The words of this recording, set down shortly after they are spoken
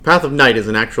Path of Night is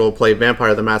an actual play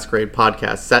Vampire the Masquerade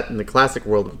podcast set in the classic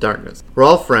world of darkness. We're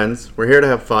all friends, we're here to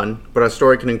have fun, but our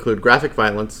story can include graphic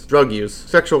violence, drug use,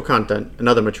 sexual content, and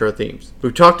other mature themes.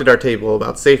 We've talked at our table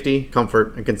about safety,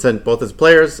 comfort, and consent both as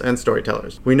players and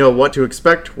storytellers. We know what to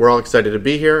expect, we're all excited to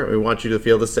be here, and we want you to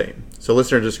feel the same. So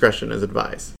listener discretion is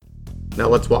advised. Now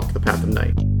let's walk the Path of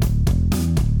Night.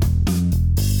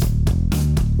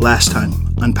 Last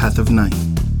time on Path of Night.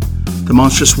 The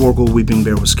monstrous Wargle Weeping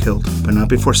Bear was killed, but not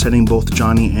before setting both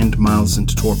Johnny and Miles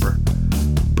into torpor.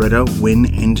 Britta, Wynn,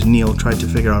 and Neil tried to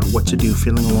figure out what to do,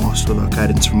 feeling lost without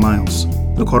guidance from Miles.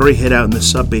 The Coterie hid out in the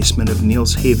sub-basement of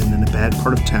Neil's Haven in a bad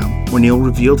part of town, where Neil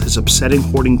revealed his upsetting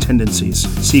hoarding tendencies,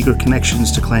 secret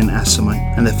connections to Clan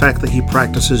Assamite, and the fact that he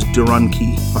practices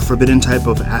Duranki, a forbidden type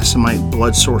of Assamite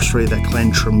blood sorcery that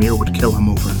Clan Tremere would kill him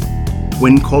over.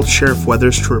 Wynn called Sheriff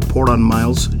Weathers to report on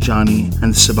Miles, Johnny,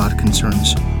 and the Sabbat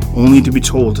concerns, only to be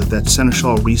told that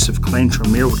Seneschal Reese of Clan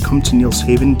Tremere would come to Neil's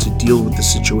Haven to deal with the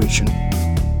situation.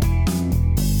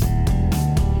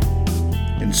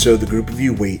 And so the group of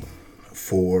you wait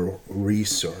for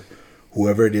Reese or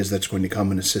whoever it is that's going to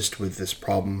come and assist with this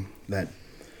problem that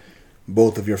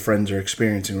both of your friends are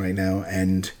experiencing right now,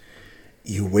 and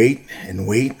you wait,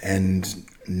 and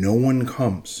no one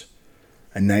comes.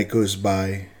 A night goes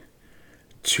by,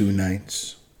 2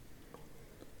 nights,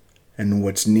 and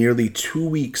what's nearly 2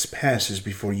 weeks passes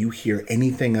before you hear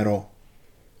anything at all.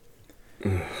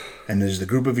 And as the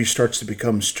group of you starts to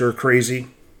become stir-crazy,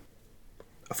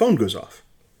 a phone goes off.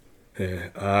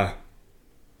 Hello?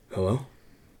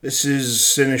 This is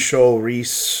Seneschal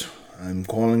Reese. I'm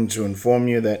calling to inform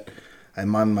you that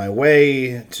I'm on my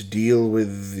way to deal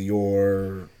with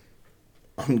your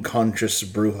unconscious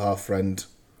Bruja friend.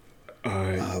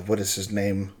 What is his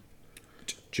name?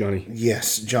 Johnny.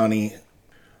 Yes, Johnny.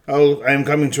 I'm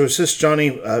coming to assist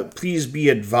Johnny. Please be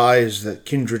advised that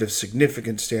kindred of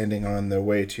significant standing are on their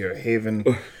way to your haven.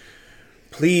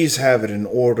 Please have it in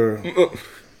order.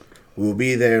 We'll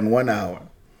be there in 1 hour.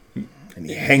 And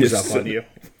he hangs up on you.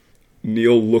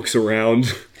 Neil looks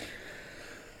around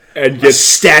and gets a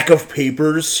stack of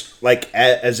papers, like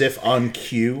as if on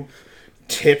cue,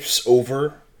 tips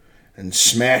over and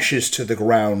smashes to the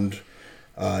ground.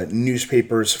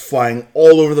 Newspapers flying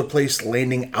all over the place,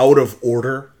 landing out of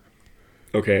order.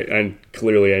 Okay, and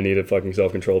clearly I need a fucking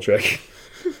self-control check.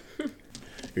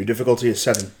 Your difficulty is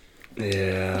 7.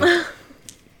 Yeah.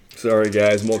 Sorry,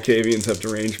 guys. Malkavians have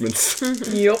derangements.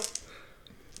 Yep.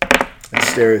 That's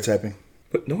stereotyping.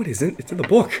 But no, it isn't. It's in the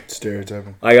book. It's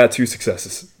stereotyping. I got 2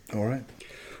 successes. All right.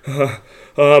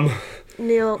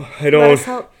 Neil, I don't... let us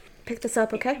help pick this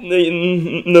up, okay? No.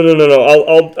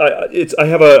 I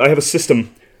have a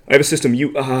system.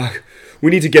 We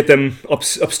need to get them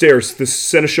upstairs. The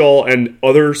Seneschal and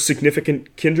other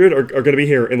significant kindred are going to be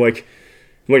here in like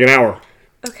an hour.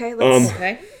 Okay, let's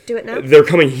do it now. They're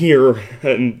coming here,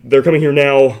 and they're coming here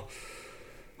now.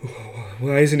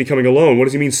 Why isn't he coming alone? What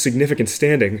does he mean, significant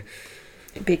standing?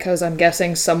 Because I'm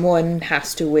guessing someone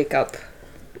has to wake up.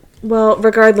 Well,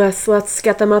 regardless, let's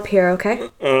get them up here, okay?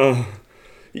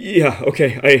 Yeah,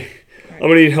 okay. I'm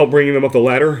gonna need help bringing them up the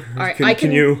ladder. All right, I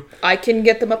can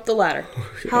get them up the ladder.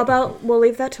 How about we'll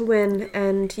leave that to Wynn,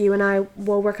 and you and I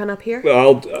will work on up here?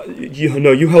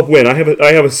 You help Wynn. I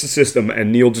have a system,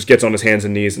 and Neil just gets on his hands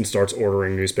and knees and starts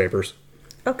ordering newspapers.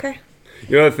 Okay.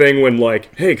 You know that thing when,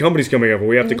 like, hey, company's coming up and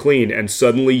we have to clean, and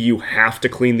suddenly you have to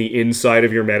clean the inside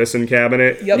of your medicine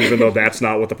cabinet, even though that's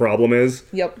not what the problem is?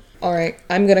 Yep. All right,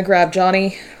 I'm gonna grab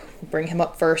Johnny, bring him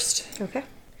up first. Okay.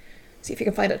 See if you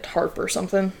can find a tarp or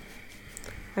something.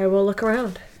 I will look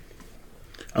around.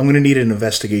 I'm going to need an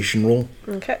investigation roll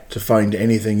to find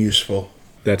anything useful.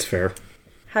 That's fair.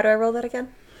 How do I roll that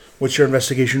again? What's your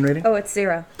investigation rating? Oh, it's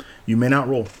 0. You may not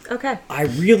roll. Okay. I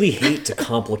really hate to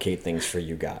complicate things for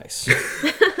you guys.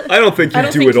 I don't think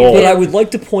you do at all. But I would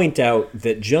like to point out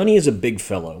that Johnny is a big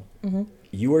fellow. Mm-hmm.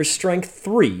 You are strength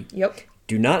 3. Yep.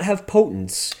 Do not have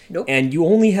potence. Nope. And you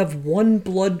only have 1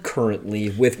 blood currently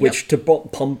with which to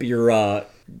pump your...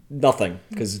 nothing,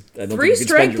 because I don't 3 think you can spend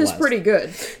strength your is last. pretty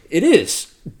good. It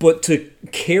is, but to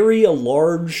carry a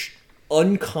large,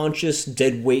 unconscious,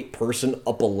 dead weight person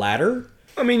up a ladder?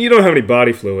 I mean, you don't have any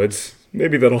body fluids.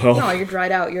 Maybe that'll help. No, you're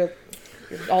dried out. You're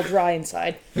all dry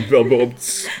inside.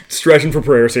 Stretching for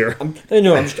prayers here. I'm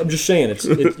just saying,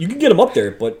 you can get them up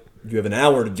there, but you have an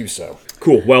hour to do so.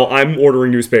 Cool. Well, I'm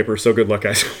ordering newspapers, so good luck,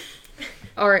 guys.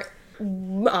 All right,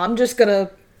 I'm just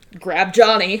gonna grab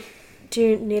Johnny. Do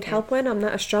you need help, Wynn? I'm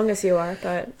not as strong as you are,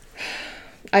 but...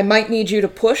 I might need you to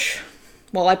push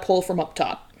while I pull from up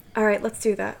top. All right, let's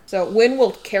do that. So Wynn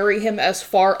will carry him as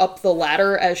far up the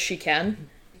ladder as she can.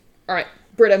 All right,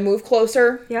 Britta, move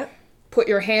closer. Yep. put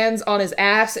your hands on his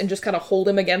ass and just kind of hold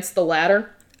him against the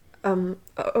ladder.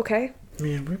 Okay.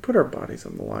 Man, we put our bodies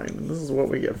on the line, and this is what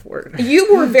we get for it.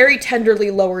 You were very tenderly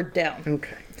lowered down.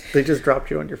 Okay. They just dropped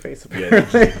you on your face.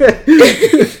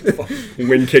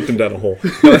 Wind kicked him down a hole.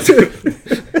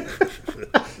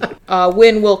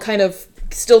 Wynn will kind of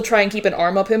still try and keep an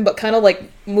arm up him, but kind of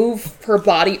like move her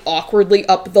body awkwardly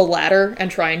up the ladder and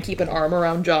try and keep an arm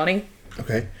around Johnny.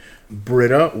 Okay.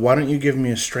 Britta, why don't you give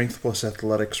me a strength plus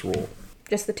athletics roll?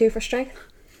 Just the 2 for strength?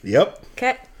 Yep.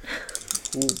 Okay.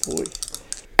 Oh, boy.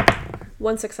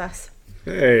 1 success.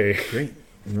 Hey. Great.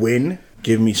 Win,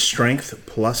 give me strength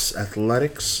plus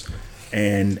athletics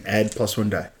and add +1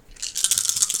 die.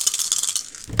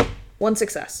 1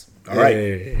 success. All right.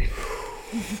 Hey.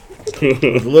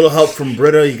 With a little help from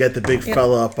Britta, you got the big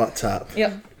fella up on top.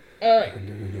 Yep.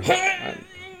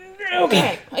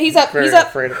 Okay. He's up. Very He's up.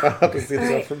 afraid about how this is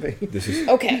Alright. up for me. This is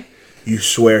Okay. You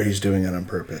swear he's doing it on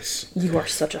purpose. You are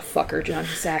such a fucker, Johnny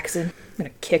Saxon. I'm gonna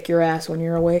kick your ass when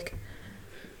you're awake.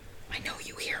 I know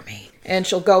you hear me. And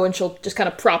she'll go and she'll just kind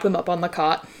of prop him up on the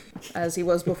cot, as he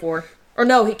was before. Or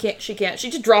no, he can't. She can't. She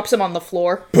just drops him on the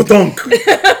floor. Ba-dunk!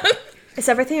 Is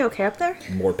everything okay up there?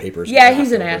 More papers. Yeah,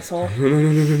 he's an asshole.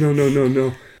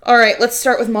 no. All right, let's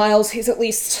start with Miles. He's at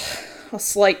least a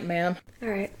slight man.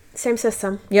 Alright. Same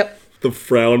system. Yep. The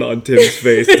frown on Tim's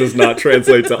face does not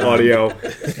translate to audio,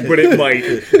 but it might.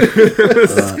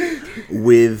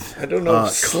 With I don't know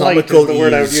if slight is comical the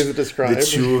word I would ease, use to describe. the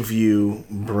two of you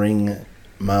bring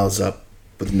Miles up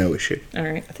with no issue. All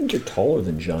right. I think you're taller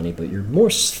than Johnny, but you're more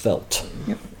svelte.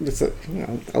 It's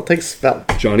I'll take spell.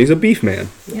 Johnny's a beef man.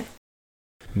 Yeah.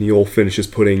 Neil finishes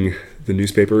putting the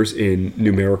newspapers in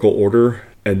numerical order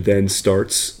and then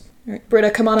starts All right, Britta,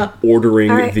 come on up.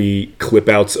 ordering All right. the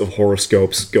clip-outs of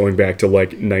horoscopes going back to like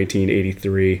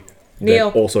 1983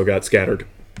 Neil. that also got scattered.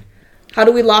 How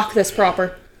do we lock this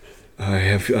proper? I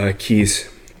have keys.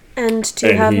 And do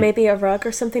you And have he- maybe a rug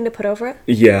or something to put over it?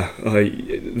 Yeah,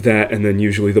 that, and then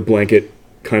usually the blanket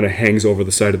kind of hangs over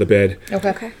the side of the bed.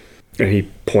 Okay. And he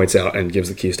points out and gives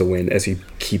the keys to Wynn as he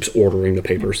keeps ordering the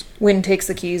papers. Wynn takes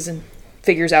the keys and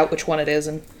figures out which one it is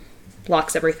and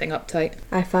locks everything up tight.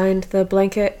 I find the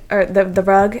blanket, or the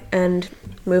rug, and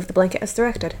move the blanket as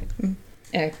directed. And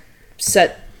I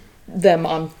set them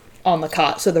on the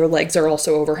cot so their legs are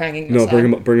also overhanging the No,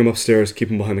 side. bring him upstairs. Keep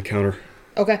him behind the counter.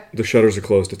 Okay. The shutters are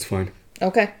closed. It's fine.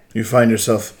 Okay. You find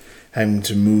yourself having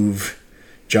to move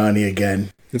Johnny again.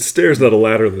 It's stairs, not a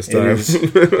ladder this It time.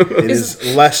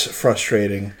 is less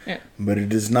frustrating, Yeah. but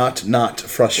it is not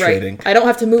frustrating. Right. I don't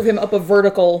have to move him up a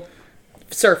vertical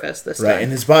surface this Right, time.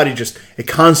 and his body it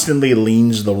constantly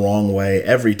leans the wrong way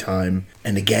every time.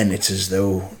 And again, it's as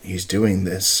though he's doing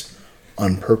this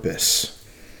on purpose.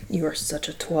 You are such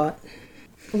a twat.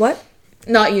 What?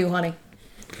 Not you, honey.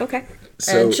 Okay.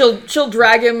 So, And she'll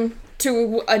drag him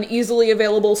to an easily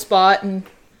available spot and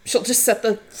she'll just set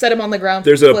him on the ground.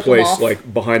 There's a flip him place off.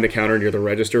 like behind the counter near the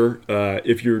register.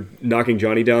 If you're knocking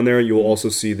Johnny down there, you will also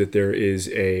see that there is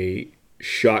a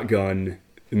shotgun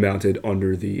mounted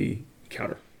under the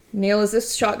counter. Neil, is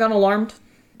this shotgun alarmed?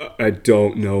 I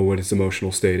don't know what its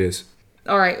emotional state is.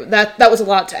 All right, that was a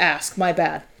lot to ask. My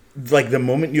bad. like the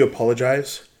moment you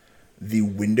apologize, the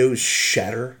windows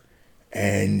shatter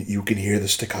and you can hear the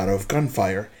staccato of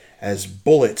gunfire as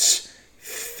bullets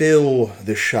fill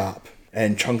the shop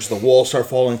and chunks of the wall start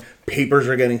falling. Papers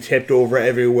are getting tipped over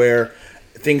everywhere.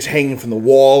 Things hanging from the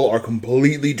wall are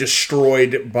completely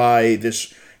destroyed by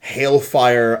this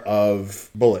hailfire of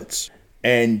bullets.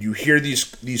 And you hear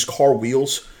these car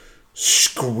wheels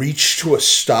screech to a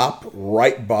stop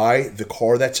right by the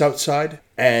car that's outside.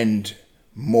 And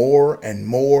more and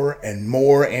more and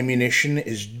more ammunition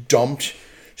is dumped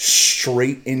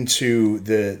straight into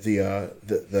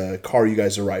the car you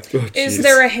guys arrived. Is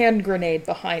there a hand grenade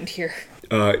behind here?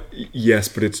 Yes,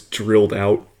 but it's drilled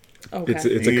out. Okay. It's a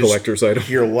You just collector's item.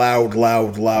 Hear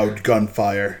loud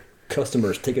gunfire.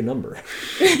 Customers, take a number.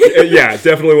 Yeah,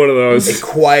 definitely one of It those.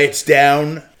 quiets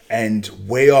down, and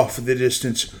way off in the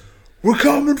distance, "We're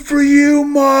coming for you,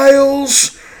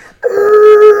 Miles!"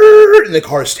 And the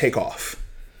cars take off.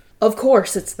 Of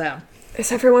course it's them.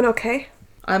 Is everyone okay?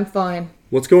 I'm fine.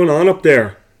 What's going on up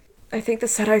there? I think the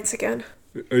Setites again.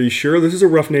 Are you sure? This is a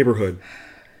rough neighborhood.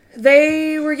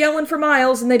 They were yelling for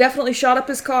Miles, and they definitely shot up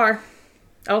his car.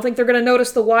 I don't think they're going to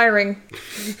notice the wiring.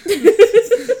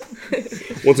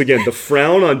 Once again, the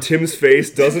frown on Tim's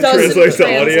face doesn't translate to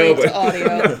audio. translate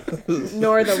But to audio.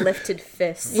 Nor the lifted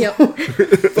fist. Yep. Or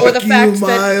the fact that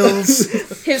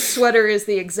Miles. his sweater is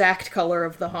the exact color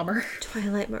of the Hummer.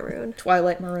 Twilight maroon.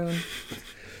 Twilight maroon.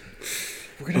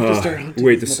 We're gonna have to start hunting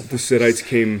wait, these the Sedites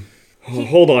came Oh,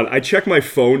 hold on. I check my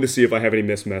phone to see if I have any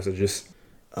missed messages.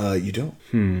 You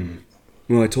don't.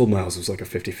 Well, I told Miles it was like a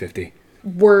 50-50.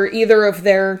 Were either of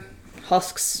their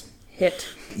husks hit?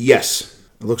 Yes.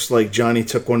 It looks like Johnny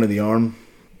took one to the arm.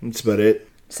 That's about it.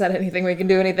 Is that anything we can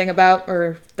do anything about,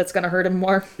 or that's going to hurt him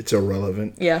more? It's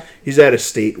irrelevant. Yeah. He's at a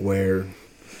state where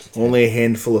only a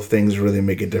handful of things really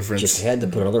make a difference. Just had to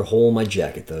put another hole in my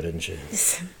jacket, though, didn't you?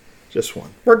 Just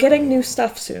one. We're getting new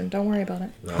stuff soon. Don't worry about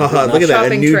it. Haha, look at that. A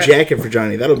shopping new trip. jacket for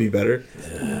Johnny. That'll be better.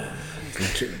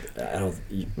 I don't.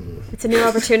 It's a new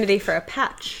opportunity for a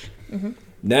patch.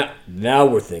 Now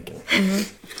we're thinking.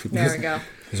 There we go.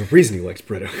 There's a reason he likes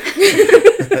Brito.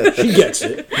 She gets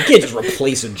it. You can't just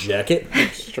replace a jacket.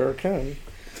 Sure can.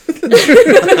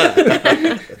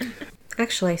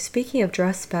 Actually, speaking of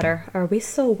dress better, are we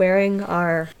still wearing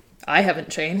our... I haven't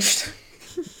changed.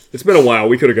 It's been a while.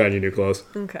 We could have gotten you new clothes.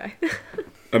 Okay.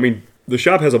 I mean, the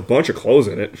shop has a bunch of clothes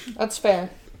in it. That's fair.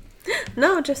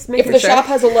 No, just If making the sure. shop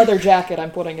has a leather jacket, I'm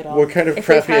putting it on. What kind of If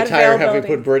we've crappy had attire have we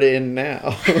availability. put Britta in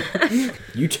now?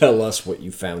 You tell us what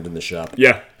you found in the shop.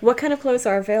 Yeah. What kind of clothes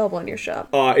are available in your shop?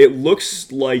 It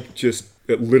looks like just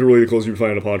literally the clothes you would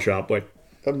find in a pawn shop. Like,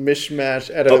 A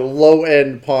mishmash at a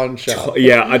low-end pawn shop.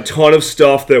 yeah, a ton of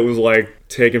stuff that was like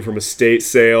taken from estate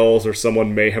sales, or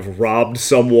someone may have robbed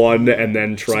someone and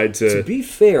then tried To to. be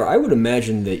fair, I would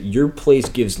imagine that your place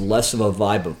gives less of a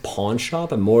vibe of pawn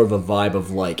shop and more of a vibe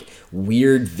of, like,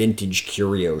 weird vintage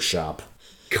curio shop.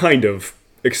 Kind of.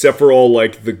 Except for all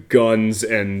like the guns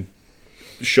and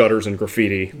shutters and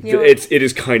graffiti. Yeah. It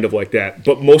is kind of like that.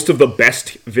 But most of the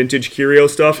best vintage curio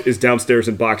stuff is downstairs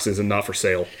in boxes and not for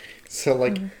sale. So,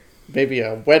 like, maybe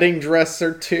a wedding dress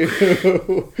or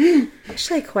two.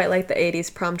 Actually, I quite like the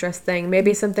 80s prom dress thing.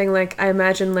 Maybe something like, I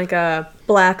imagine like a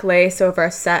black lace over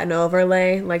a satin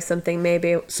overlay. Like something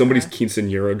maybe... Somebody's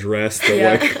quinceanera dress that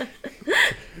Yeah. like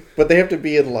But they have to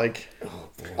be in, like,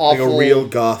 Like awful... a real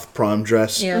goth prom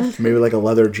dress. Yeah. Maybe like a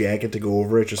leather jacket to go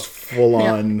over it. Just full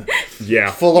on.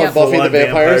 yeah. Full-on Yeah. Buffy the Full-on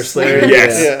Vampire Vampire Slayer. Slayer.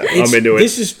 Yes. Yeah. I'm into it.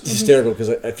 This is hysterical because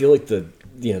I feel like the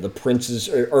princes,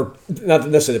 or not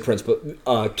necessarily the prince,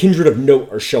 but kindred of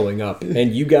note are showing up,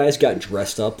 and you guys got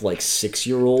dressed up like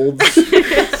 6-year-olds,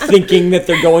 thinking that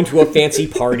they're going to a fancy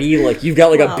party. Like you've got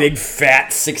like a big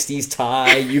fat 60s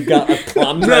tie. You've got a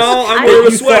prom dress. No, I'm wearing a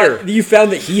You sweater. thought- You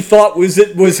found that he thought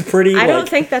was pretty. I don't like-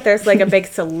 think that there's like a big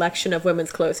selection of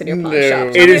women's clothes in your pawn No.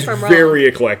 shop. Tell It me is if I'm wrong. very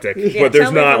eclectic, but there's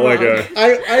tell me if not I'm like wrong.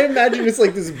 a. I imagine it's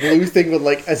like this blue thing with,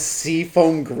 like, a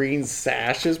seafoam green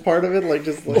sash as part of it. Like,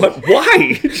 just, like... What?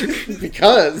 Why?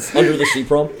 Because... under the sea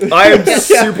prom. I am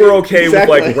super okay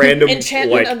exactly. with like random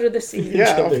Enchantment like under the sea.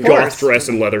 Yeah, of goth course. dress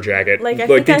and leather jacket. Like, I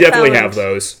Like, think they I definitely found- have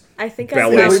those. I think I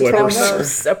Ballet found the slippers.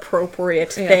 most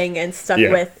appropriate thing and stuck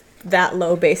Yeah. with that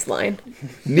low baseline.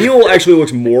 Neil actually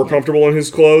looks more comfortable in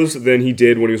his clothes than he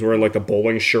did when he was wearing like the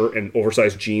bowling shirt and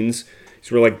oversized jeans.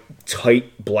 He's wearing like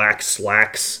tight black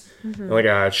slacks, and like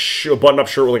a button-up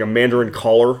shirt with like a mandarin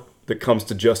collar that comes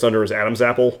to just under his Adam's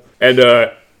apple, and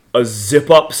a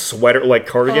zip-up sweater, like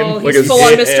cardigan, Oh, like he's a full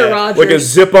on zip- Mr. Rogers. like a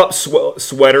zip-up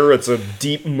sweater. It's a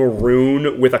deep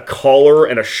maroon with a collar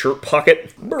and a shirt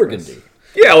pocket. Burgundy.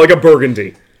 Yeah, like a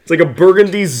burgundy. It's like a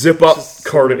burgundy zip-up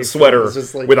cardigan sweater things,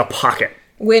 just like- with a pocket.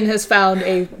 Wynn has found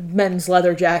a men's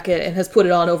leather jacket and has put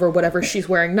it on over whatever she's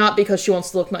wearing, not because she wants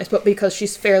to look nice, but because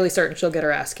she's fairly certain she'll get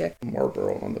her ass kicked.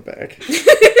 Marlboro on the back.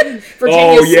 Virginia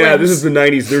Oh yeah, Slims. this is the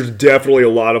 '90s. There's definitely a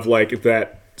lot of like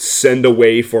that send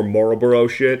away for Marlboro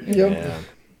shit. Yep. Yeah.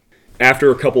 After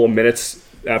a couple of minutes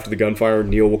after the gunfire,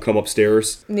 Neil will come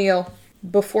upstairs. Neil,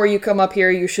 before you come up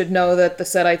here, you should know that the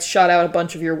Setites shot out a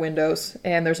bunch of your windows,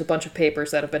 and there's a bunch of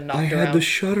papers that have been knocked around.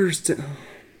 shutters down.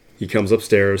 He comes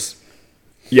upstairs.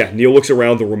 Yeah, Neil looks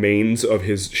around the remains of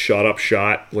his shot-up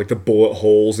shot, like the bullet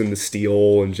holes in the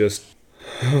steel, and just...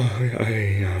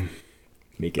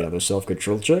 Make another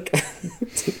self-control check.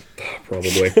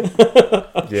 Probably.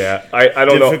 Yeah, I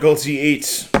don't know. Difficulty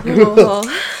 8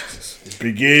 Oh,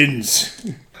 begins.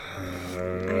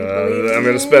 I'm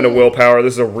going to spend a willpower.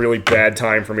 This is a really bad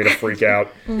time for me to freak out.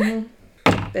 Been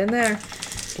there.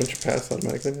 Don't you pass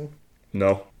automatically now?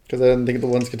 No. Because I didn't think the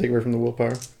ones could take away from the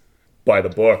willpower. By the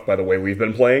book, by the way we've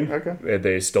been playing, Okay.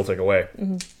 they still take away.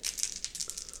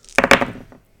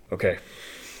 Okay.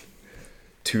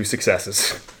 2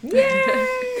 successes.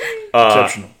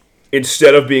 Exceptional.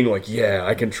 Instead of being like, yeah,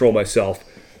 I control myself,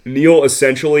 Neil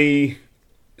essentially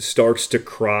starts to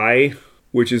cry,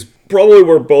 which is probably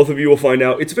where both of you will find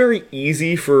out. It's very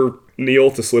easy for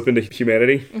Neil to slip into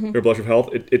humanity, or blush of health.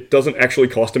 It doesn't actually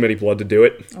cost him any blood to do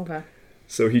it. Okay.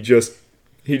 So he just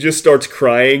starts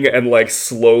crying and like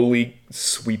slowly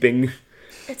sweeping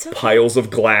it's okay. piles of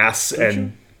glass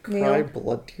and cry Neil?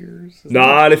 blood tears? Is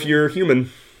Not if you're human.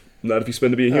 Not if you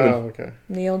spend to be a that- human. Oh, okay.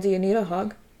 Neil, do you need a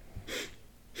hug?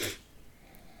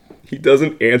 He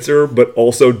doesn't answer, but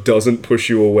also doesn't push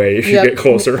you away if you Yep. get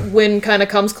closer. Wynn kind of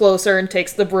comes closer and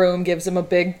takes the broom, gives him a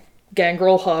big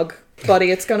gangrel hug.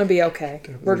 Buddy, it's gonna be okay.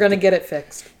 We're gonna get it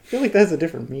fixed. I feel like that has a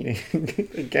different meaning.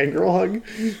 A gangrel hug?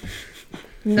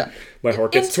 No. My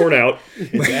heart gets torn out.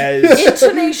 As,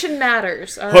 Intonation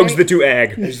matters, alright? Hugs the two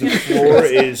ag. as the floor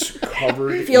is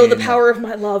covered Feel the in- power of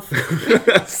my love.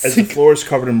 As the floor is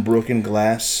covered in broken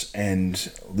glass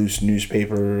and loose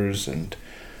newspapers and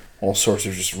all sorts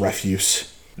of just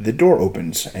refuse, the door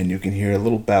opens and you can hear a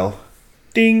little bell.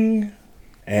 Ding!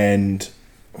 And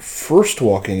first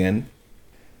walking in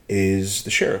is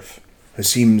the sheriff, who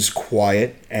seems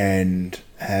quiet and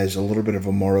has a little bit of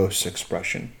a morose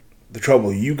expression. The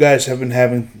trouble you guys have been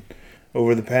having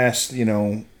over the past,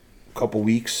 couple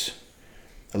weeks,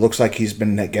 it looks like he's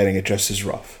been getting it just as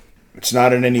rough. It's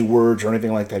not in any words or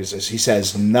anything like that. He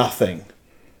says nothing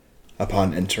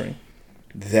upon entering.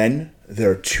 Then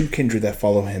there are two kindred that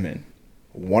follow him in.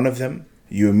 One of them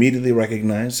you immediately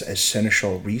recognize as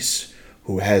Seneschal Reese,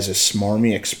 who has a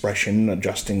smarmy expression,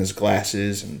 adjusting his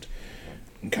glasses and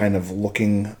kind of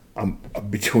looking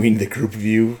between the group of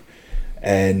you,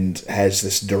 and has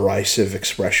this derisive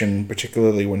expression,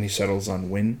 particularly when he settles on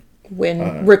Wynn.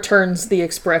 Wynn returns the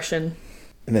expression.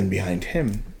 And then behind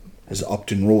him is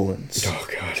Upton Rollins, Oh,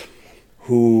 God.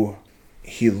 who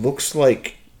he looks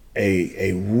like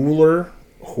a ruler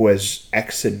who has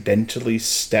accidentally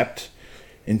stepped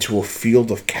into a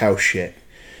field of cow shit,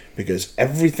 because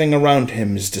everything around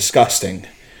him is disgusting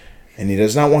and he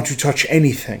does not want to touch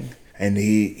anything, and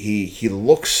he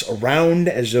looks around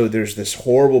as though there's this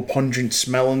horrible pungent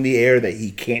smell in the air that he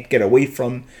can't get away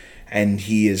from, and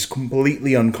he is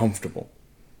completely uncomfortable.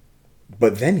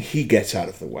 But then he gets out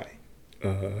of the way.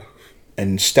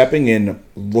 And stepping in,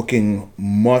 looking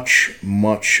much,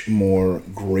 much more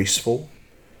graceful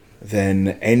than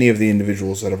any of the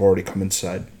individuals that have already come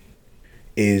inside,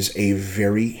 is a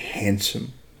very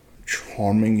handsome,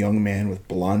 charming young man with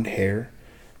blonde hair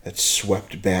that's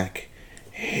swept back.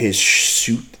 His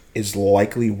suit is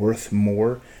likely worth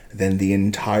more than the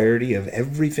entirety of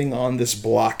everything on this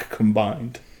block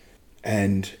combined.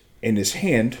 And in his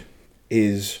hand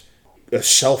is a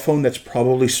cell phone that's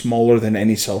probably smaller than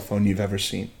any cell phone you've ever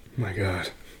seen. My God.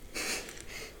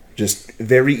 Just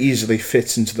very easily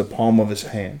fits into the palm of his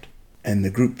hand. And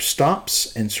the group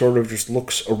stops and sort of just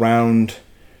looks around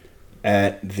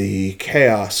at the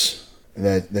chaos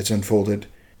that's unfolded.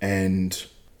 And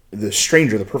the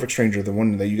stranger, the perfect stranger, the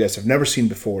one that you guys have never seen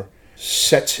before,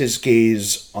 sets his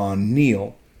gaze on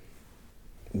Neil.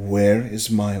 Where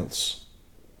is Miles?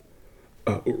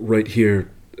 Right here,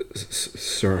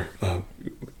 sir.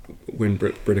 Wynn,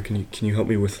 Britta, can you help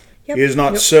me with... Yep. He is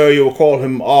not sir, you will call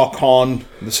him Archon,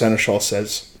 the Seneschal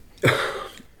says.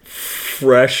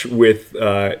 Fresh with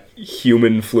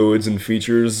human fluids and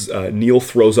features, Neil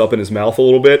throws up in his mouth a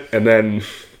little bit and then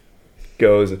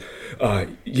goes,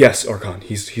 yes, Archon,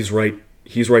 he's right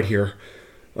here.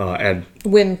 And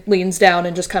Wynn leans down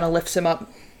and just kind of lifts him up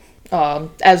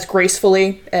as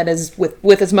gracefully and as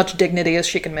with as much dignity as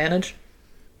she can manage.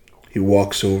 He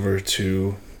walks over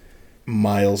to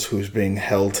Miles, who's being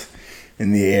held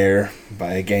in the air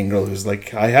by a gangrel, who's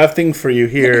like, I have things for you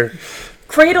here.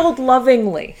 Cradled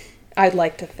lovingly, I'd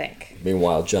like to think.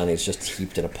 Meanwhile, Johnny's just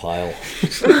heaped in a pile.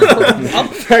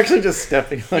 They're actually just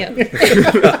stepping on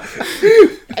Yeah.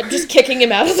 I'm just kicking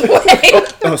him out of the way.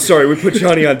 oh, sorry, we put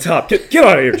Johnny on top. Get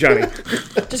out of here, Johnny.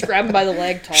 Just grab him by the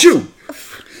leg, toss Shoo! him.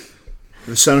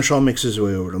 The Seneschal makes his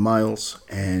way over to Miles,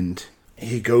 and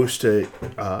he goes to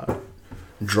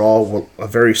draw a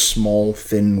very small,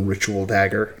 thin ritual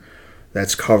dagger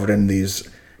that's covered in these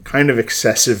kind of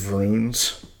excessive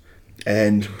runes.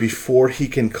 And before he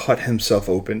can cut himself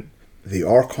open, the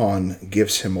Archon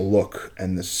gives him a look,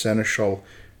 and the Seneschal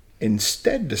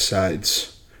instead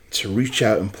decides to reach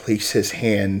out and place his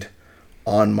hand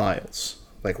on Miles,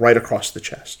 like right across the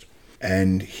chest.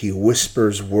 And he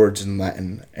whispers words in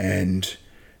Latin and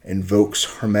invokes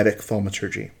hermetic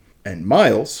thaumaturgy. And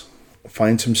Miles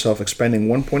finds himself expending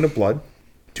 1 point of blood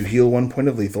to heal 1 point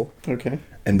of lethal, Okay.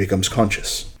 and becomes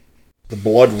conscious. The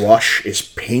blood rush is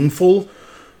painful,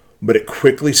 but it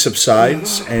quickly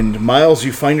subsides, and Miles,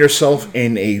 you find yourself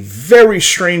in a very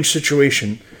strange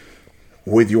situation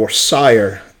with your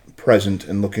sire present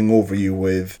and looking over you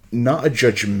with not a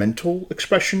judgmental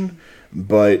expression,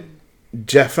 but he's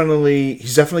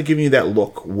definitely giving you that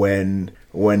look when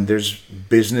there's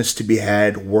business to be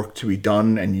had, work to be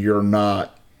done, and you're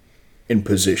not in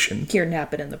position. You're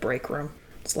napping in the break room,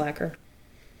 slacker.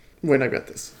 Wait, I got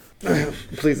this.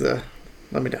 Please,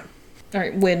 Let me down. All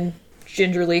right, Wynn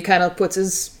gingerly kind of puts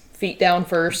his feet down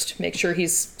first, make sure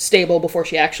he's stable before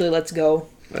she actually lets go.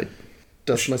 I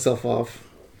dust myself off.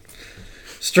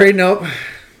 Straighten up.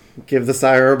 Give the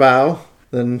sire a bow.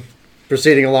 Then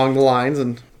proceeding along the lines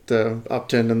and to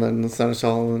Upton and then the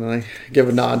Seneschal, and I give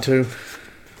a nod to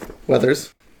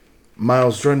Weathers.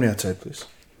 Miles, join me outside, please.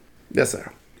 Yes,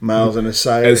 sir. Miles and his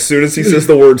sire. As soon as he says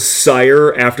the word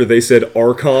sire after they said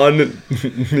Archon,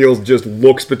 Neil just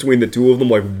looks between the two of them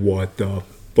like, what the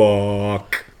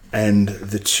fuck? And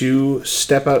the two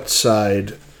step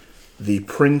outside. The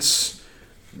prince,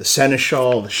 the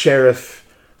seneschal, the sheriff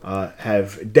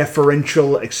have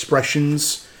deferential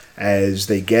expressions as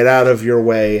they get out of your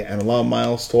way and allow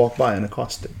Miles to walk by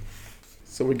unaccosted.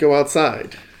 So we go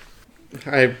outside.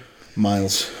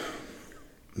 Miles,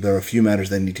 there are a few matters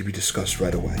that need to be discussed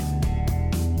right away.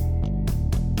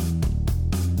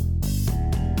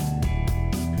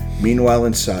 Meanwhile,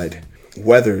 inside,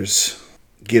 Weathers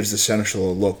gives the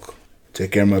seneschal a look.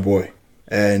 Take care of my boy.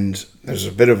 And there's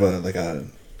a bit of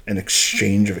an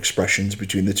exchange of expressions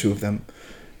between the two of them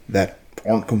that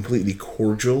aren't completely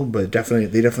cordial, but they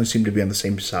definitely seem to be on the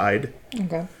same side.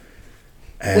 Okay.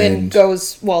 And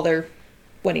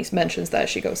When he mentions that,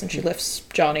 she goes and she lifts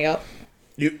Johnny up.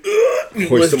 you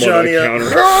Hoist him on the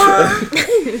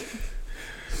counter.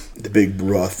 The big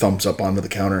thumbs up onto the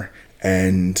counter,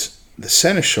 and the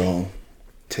seneschal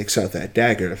takes out that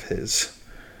dagger of his,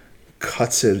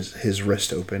 cuts his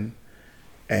wrist open,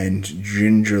 and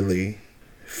gingerly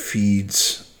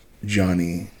feeds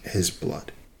Johnny his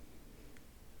blood.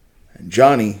 And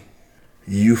Johnny,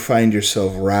 you find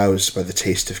yourself roused by the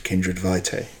taste of kindred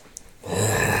vitae.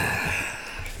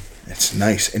 It's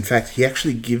nice. In fact, he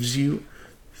actually gives you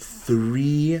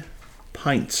 3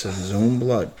 pints of his own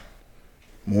blood.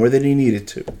 More than he needed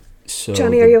to. So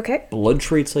Johnny, are you okay? Blood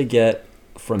traits I get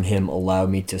from him allow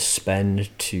me to spend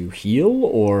to heal,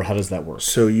 or how does that work?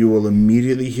 So you will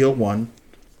immediately heal 1,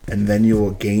 and then you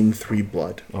will gain 3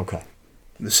 blood. Okay.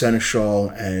 The seneschal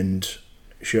and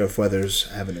Sheriff Weathers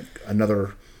have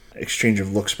another exchange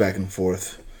of looks back and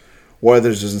forth.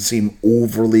 Weathers doesn't seem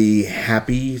overly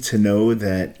happy to know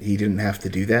that he didn't have to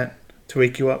do that to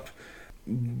wake you up,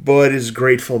 but is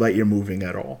grateful that you're moving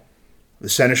at all. The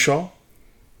seneschal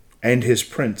and his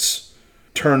prince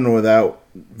turn without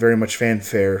very much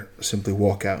fanfare, simply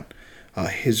walk out.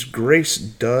 His Grace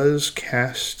does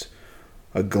cast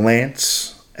a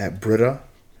glance at Britta.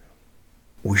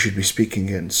 We should be speaking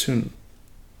again soon.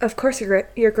 Of course,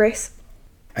 Your Grace.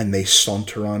 And they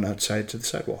saunter on outside to the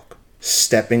sidewalk,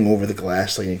 stepping over the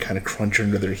glass like and kind of crunch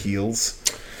under their heels.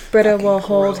 Britta will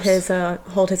hold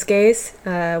his gaze,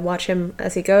 watch him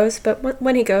as he goes, but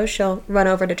when he goes, she'll run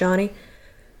over to Johnny.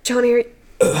 Johnny,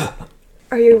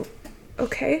 are you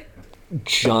okay?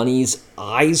 Johnny's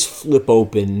eyes flip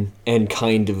open and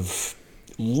kind of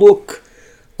look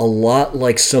a lot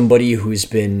like somebody who's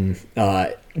been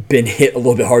hit a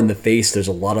little bit hard in the face. There's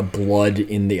a lot of blood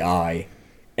in the eye,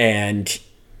 and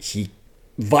he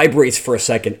vibrates for a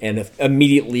second and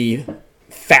immediately,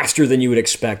 faster than you would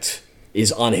expect,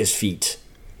 is on his feet.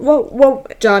 Whoa.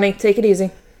 Johnny, take it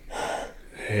easy.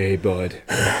 Hey, bud.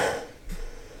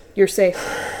 You're safe.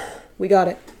 We got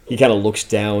it. He kind of looks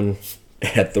down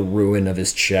at the ruin of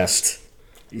his chest.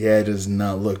 Yeah, it does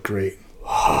not look great.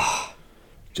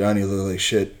 Johnny look like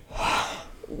shit.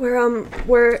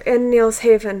 We're in Neil's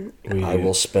Haven. I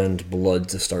will spend blood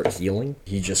to start healing.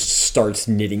 He just starts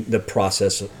knitting the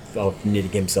process of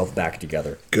knitting himself back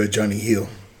together. Good, Johnny, heal.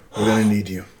 We're gonna need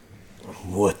you.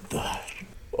 What the?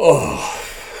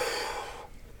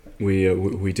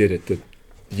 We did it.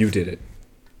 You did it.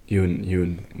 You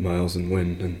and Miles and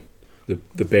Wynn, and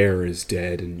the bear is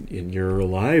dead, and you're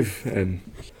alive, and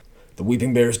The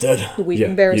Weeping Bear's dead? The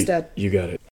Weeping Bear is dead. You got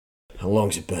it. How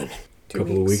long's it been?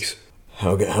 Couple of weeks.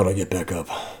 How'd I get back up?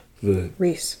 The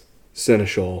Reese.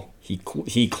 seneschal.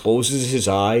 He closes his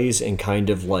eyes and kind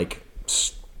of like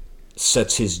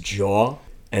sets his jaw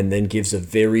and then gives a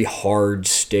very hard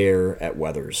stare at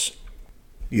Weathers.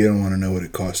 You don't want to know what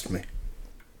it cost me.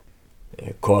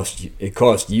 It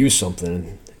cost you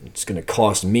something. It's gonna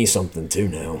cost me something too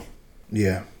now.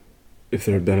 Yeah. If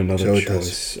there had been another So it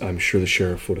choice, I'm sure the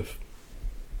sheriff would have.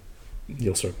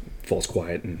 Neil sort of falls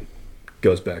quiet and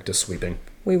goes back to sleeping.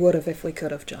 We would have if we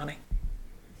could have, Johnny.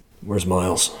 Where's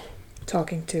Miles?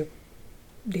 Talking to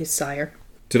his sire.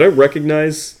 Did I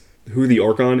recognize who the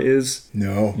Archon is?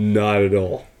 No. Not at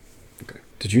all. Okay.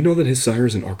 Did you know that his sire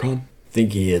is an Archon? I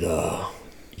think he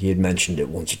had mentioned it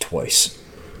once or twice.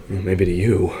 Well, maybe to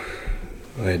you.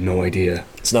 I had no idea.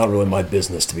 It's not really my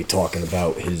business to be talking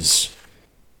about his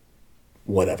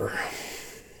whatever.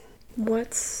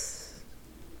 What's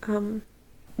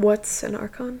What's an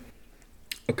Archon?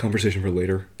 A conversation for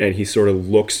later. And he sort of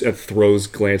looks and throws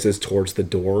glances towards the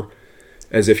door,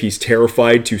 as if he's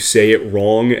terrified to say it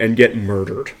wrong and get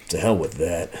murdered. To hell with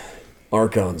that.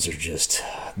 Archons are just...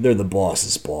 they're the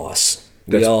boss's boss.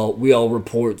 We all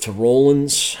report to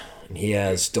Rollins, and he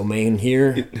has domain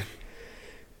here.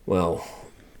 Well,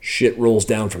 shit rolls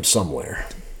down from somewhere.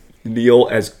 Neil,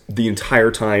 as the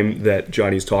entire time that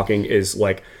Johnny's talking, is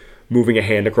like moving a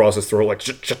hand across his throat, like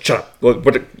shut. But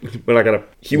I gotta.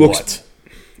 He looks. What?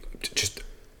 Just,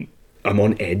 I'm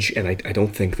on edge, and I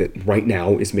don't think that right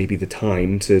now is maybe the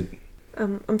time to.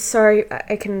 I'm sorry.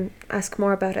 I can ask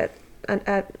more about it. At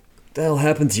What the hell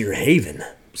happened to your haven?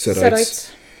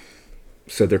 Setites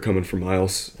said they're coming for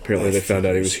Miles. Apparently, they found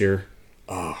out he was here.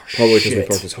 Oh, Probably because they shit.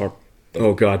 parked his car.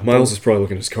 Oh God, Miles is probably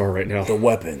looking at his car right now. The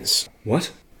weapons.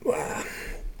 What?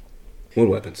 What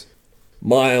weapons?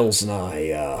 Miles and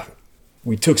I,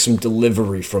 we took some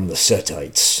delivery from the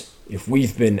Setites. If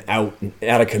we've been out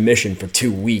of commission for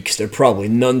 2 weeks, they're probably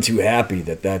none too happy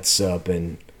that that's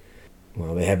been...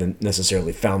 well, they haven't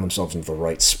necessarily found themselves in the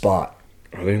right spot.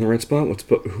 Are they in the right spot?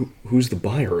 Who's the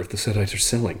buyer if the Setites are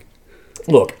selling?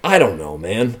 Look, I don't know,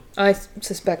 man. I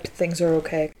suspect things are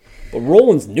okay. But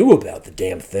Rollins knew about the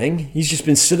damn thing. He's just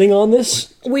been sitting on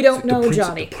this. We don't know, The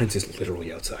Johnny. prince is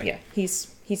literally outside. Yeah,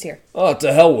 he's here. Oh,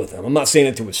 to hell with him. I'm not saying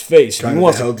it to his face. If John, he what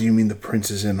wants the to... hell do you mean the prince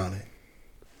is in on it?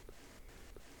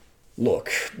 Look,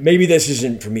 maybe this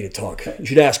isn't for me to talk. You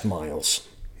should ask Miles.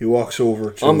 He walks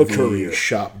over to I'm the the courier.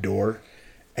 shop door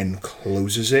and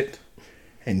closes it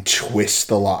and twists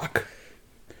the lock.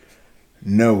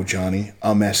 No, Johnny,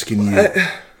 I'm asking you.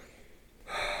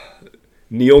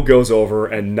 Neil goes over,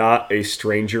 and not a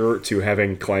stranger to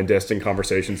having clandestine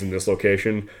conversations in this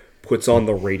location, puts on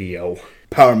the radio.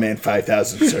 Power Man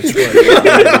 5000 starts running.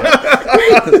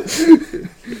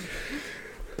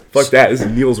 Fuck that, this is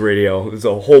Neil's radio. There's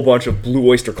a whole bunch of Blue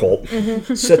Oyster Cult.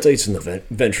 Setites and the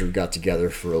Venture got together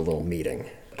for a little meeting.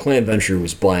 Clan Venture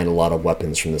was buying a lot of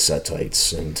weapons from the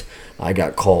Setites, and I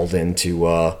got called in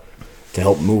to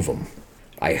help move them.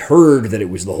 I heard that it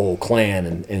was the whole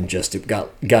clan, and just it got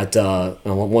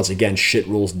once again shit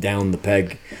rolls down the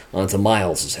peg onto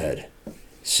Miles's head.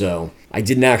 So I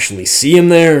didn't actually see him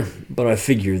there, but I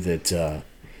figured that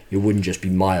it wouldn't just be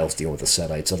Miles dealing with the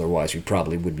Setites. Otherwise, we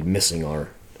probably would be missing our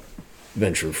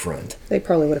Venture friend. They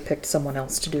probably would have picked someone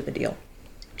else to do the deal.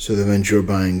 So the Venture are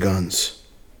buying guns.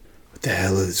 What the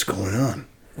hell is going on?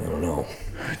 I don't know.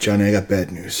 Johnny, I got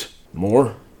bad news.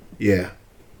 More? Yeah.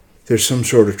 There's some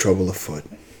sort of trouble afoot.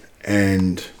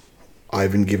 And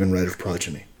I've been given right of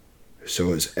progeny.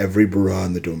 So is every Barra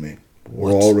in the domain.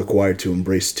 We're all required to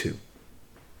embrace two.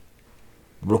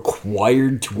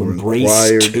 Required to We're embrace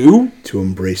required two? To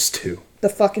embrace two. The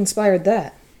fuck inspired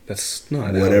that? That's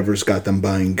not Whatever's got them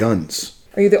buying guns.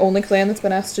 Are you the only clan that's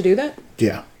been asked to do that?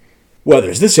 Yeah.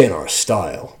 Weathers, this ain't our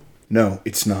style. No,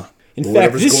 it's not. In fact,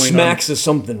 Whatever's this going smacks of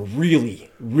something really,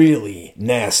 really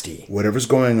nasty. Whatever's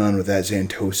going on with that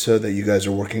Xantosa that you guys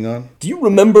are working on, Do you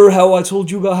remember how I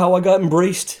told you about how I got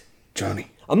embraced? Johnny.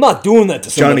 I'm not doing that to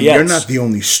somebody Johnny, else. you're not the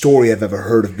only story I've ever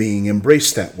heard of being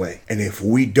embraced that way. And if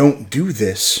we don't do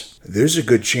this, there's a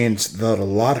good chance that a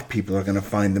lot of people are going to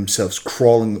find themselves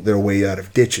crawling their way out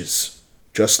of ditches.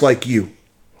 Just like you.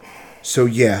 So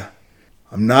yeah,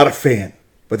 I'm not a fan,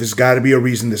 but there's got to be a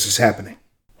reason this is happening.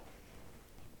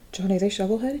 Johnny, they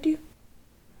shovel-headed you?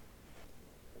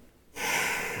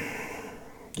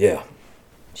 Yeah.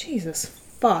 Jesus,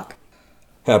 fuck.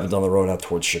 Happened on the road out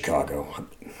towards Chicago.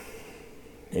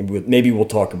 Maybe we'll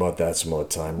talk about that some other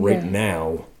time. Right Yeah.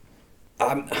 now,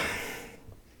 I'm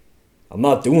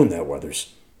not doing that,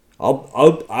 Weathers.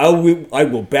 I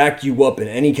will back you up in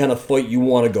any kind of fight you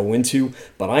want to go into,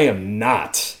 but I am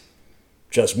not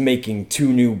just making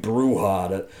two new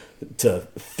Brujah to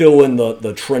fill in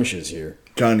the trenches here.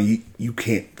 Johnny, you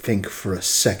can't think for a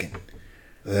second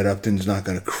that Upton's not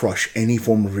going to crush any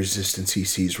form of resistance he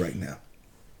sees right now.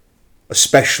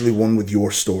 Especially one with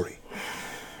your story.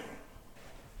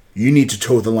 You need to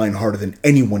toe the line harder than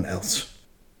anyone else.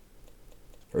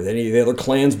 Are there any of the other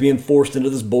clans being forced into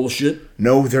this bullshit?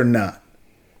 No, they're not.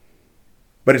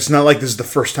 But it's not like this is the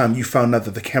first time you found out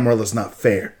that the Camarilla not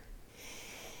fair.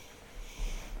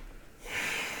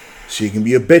 So you can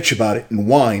be a bitch about it and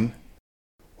whine,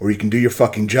 or you can do your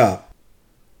fucking job.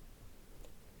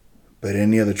 But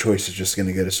any other choice is just going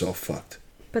to get us all fucked.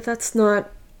 But that's not...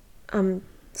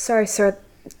 Sorry, sir.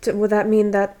 Would that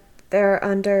mean that they're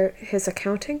under his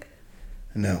accounting?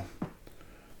 No.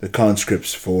 The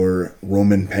conscripts for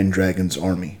Roman Pendragon's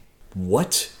army.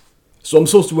 What? So I'm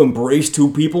supposed to embrace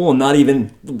two people and not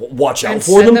even watch out And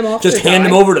for send them? them off Just to hand die?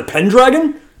 them over to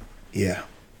Pendragon? Yeah.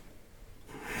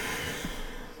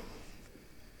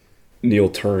 Neil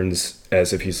turns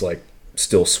as if he's like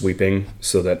still sweeping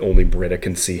so that only Britta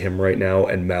can see him right now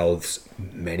and mouths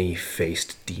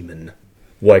many-faced demon,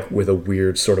 like with a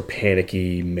weird sort of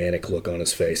panicky, manic look on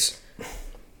his face.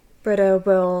 Britta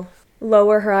will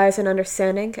lower her eyes in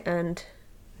understanding and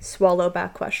swallow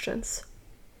back questions.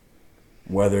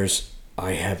 Weathers,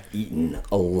 I have eaten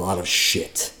a lot of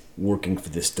shit working for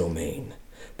this domain,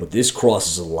 but this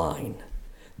crosses a line.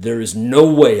 There is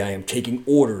no way I am taking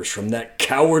orders from that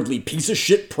cowardly piece of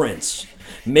shit prince,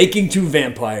 making 2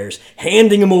 vampires,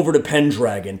 handing them over to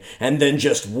Pendragon, and then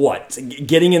just what?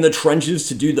 Getting in the trenches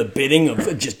to do the bidding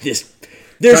of just this.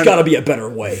 There's got to be a better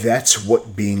way. That's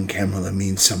what being Camarilla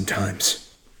means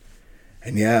sometimes.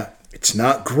 And yeah, it's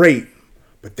not great,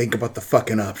 but think about the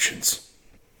fucking options.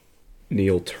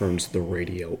 Neil turns the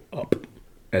radio up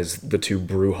as the 2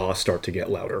 brouhaha start to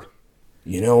get louder.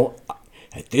 You know,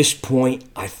 at this point,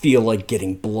 I feel like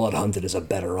getting blood hunted is a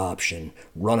better option.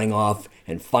 Running off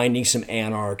and finding some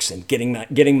anarchs and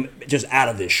getting just out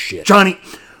of this shit. Johnny,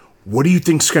 what do you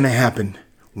think's gonna happen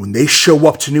when they show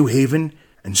up to New Haven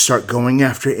and start going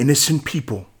after innocent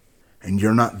people and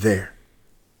you're not there?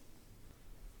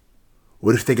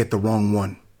 What if they get the wrong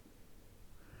one?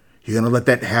 You gonna let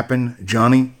that happen,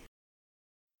 Johnny?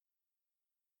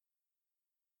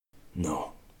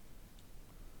 No.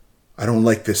 I don't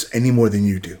like this any more than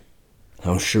you do.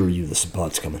 How sure are you the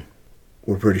Sabbat's coming?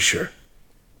 We're pretty sure.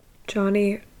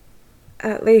 Johnny,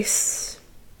 at least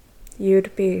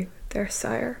you'd be their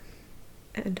sire,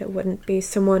 and it wouldn't be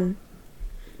someone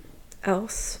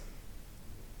else.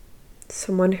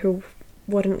 Someone who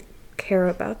wouldn't care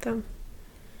about them.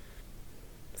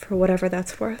 For whatever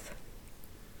that's worth.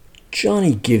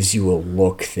 Johnny gives you a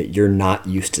look that you're not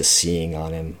used to seeing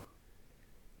on him.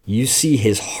 You see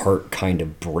his heart kind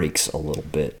of breaks a little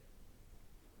bit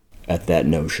at that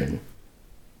notion.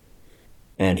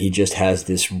 And he just has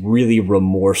this really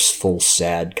remorseful,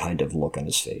 sad kind of look on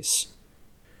his face.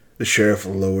 The sheriff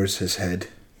lowers his head,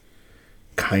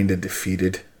 kinda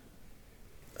defeated.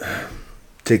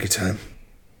 Take your time.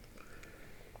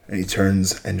 And he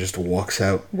turns and just walks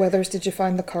out. Weathers, did you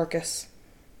find the carcass?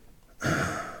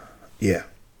 Yeah,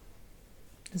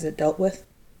 Is it dealt with?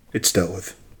 it's dealt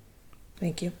with.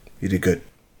 Thank you. You did good.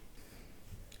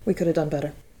 We could have done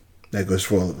better. That goes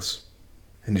for all of us.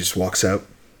 And he just walks out.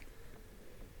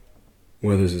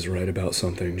 Weathers is right about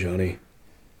something, Johnny.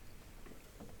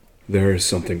 There is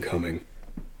something coming.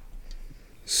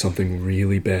 Something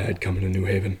really bad coming to New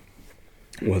Haven.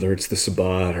 Whether it's the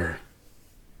Sabbat or...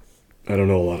 I don't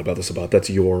know a lot about the Sabbat. That's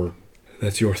your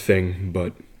thing,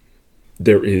 but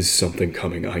there is something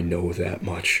coming. I know that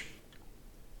much.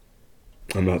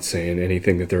 I'm not saying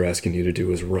anything that they're asking you to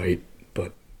do is right,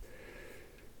 but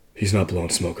he's not blowing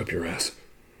smoke up your ass.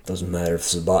 Doesn't matter if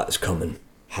Sabbat is coming.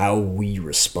 How we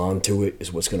respond to it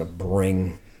is what's going to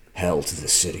bring hell to the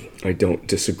city. I don't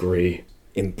disagree.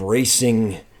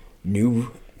 Embracing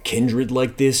new kindred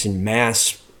like this in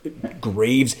mass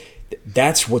graves,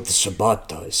 that's what the Sabbat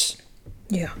does.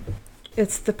 Yeah.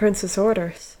 It's the prince's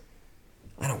orders.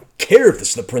 I don't care if this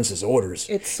is the prince's orders.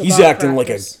 It's he's Sabbat acting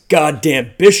practice. like a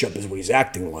goddamn bishop is what he's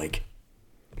acting like.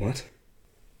 What?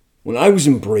 When I was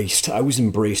embraced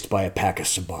by a pack of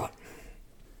Sabbat.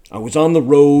 I was on the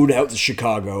road out to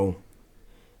Chicago,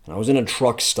 and I was in a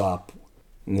truck stop,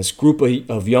 and this group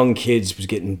of young kids was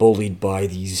getting bullied by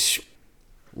these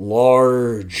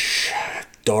large,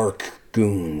 dark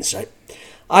goons.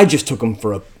 I just took them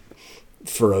for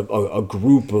a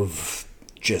group of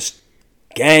just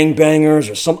gangbangers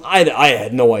or some. I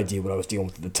had no idea what I was dealing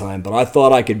with at the time, but I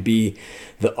thought I could be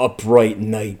the upright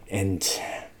knight and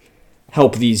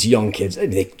help these young kids.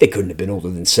 They couldn't have been older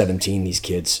than 17, these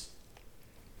kids.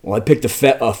 Well, I picked a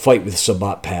fight with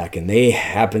Sabbat Pack, and they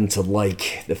happened to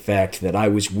like the fact that I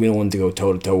was willing to go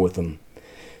toe-to-toe with them.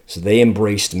 So they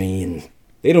embraced me, and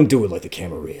they don't do it like the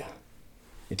Camarilla.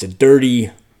 It's a dirty,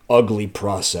 ugly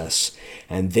process,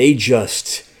 and they'll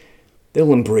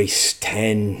embrace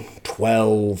 10,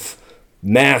 12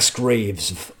 mass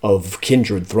graves of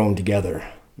kindred thrown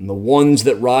together. And the ones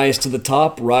that rise to the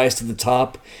top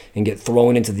and get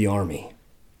thrown into the army.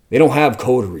 They don't have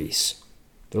coteries.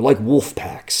 They're like wolf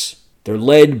packs. They're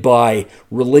led by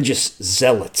religious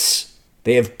zealots.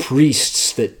 They have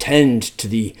priests that tend to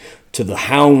the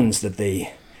hounds that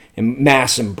they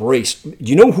mass embrace. Do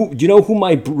you know who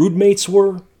my broodmates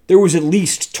were? There was at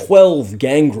least 12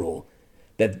 gangrel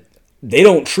that they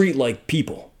don't treat like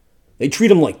people. They treat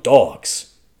them like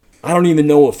dogs. I don't even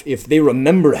know if they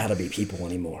remember how to be people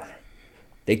anymore.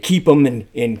 They keep them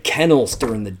in kennels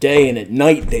during the day, and at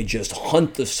night they just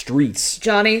hunt the streets.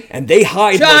 Johnny. And they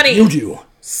hide like you do.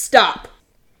 Stop.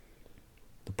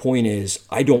 The Point is,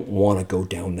 I don't want to go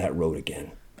down that road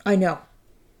again. I know.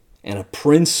 And a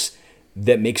prince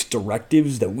that makes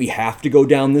directives that we have to go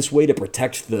down this way to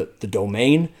protect the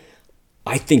domain,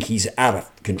 I think he's out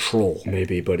of control.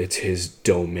 Maybe, but it's his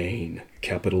domain.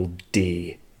 Capital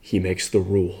D. He makes the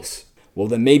rules. Well,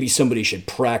 then maybe somebody should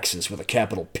praxis with a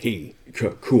capital P.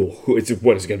 Cool. What, is it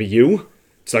going to be you?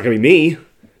 It's not going to be me.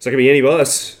 It's not going to be any of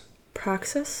us.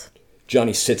 Praxis?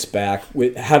 Johnny sits back,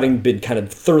 with having been kind of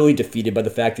thoroughly defeated by the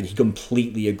fact that he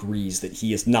completely agrees that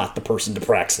he is not the person to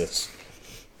praxis.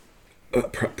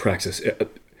 Praxis.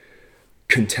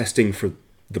 Contesting for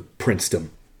the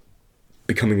princedom.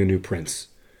 Becoming a new prince.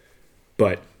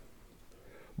 But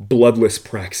bloodless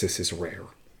praxis is rare.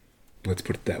 Let's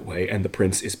put it that way. And the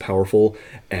prince is powerful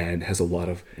and has a lot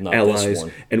of allies.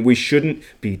 And we shouldn't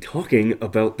be talking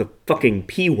about the fucking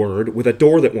P word with a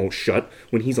door that won't shut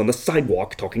when he's on the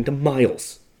sidewalk talking to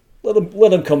Miles.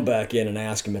 Let him come back in and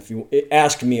ask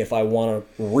me if I want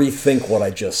to rethink what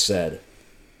I just said.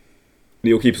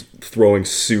 Neil keeps throwing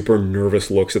super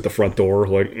nervous looks at the front door,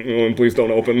 like, please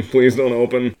don't open, please don't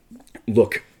open.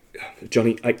 Look,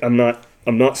 Johnny, I'm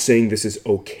not saying this is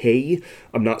okay.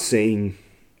 I'm not saying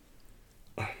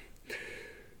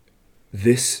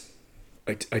this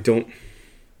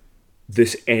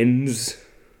ends.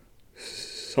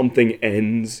 Something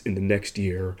ends in the next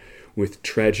year with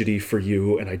tragedy for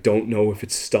you, and I don't know if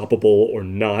it's stoppable or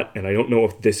not, and I don't know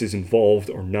if this is involved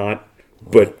or not,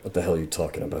 but What the hell are you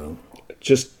talking about?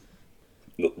 just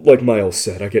like Miles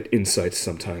said, I get insights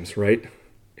sometimes, right?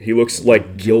 He looks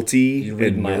like guilty You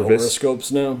read and my nervous.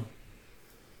 horoscopes now?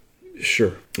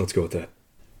 Sure, let's go with that.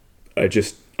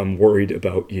 I'm worried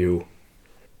about you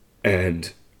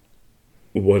and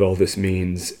what all this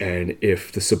means, and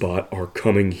if the Sabbat are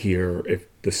coming here, if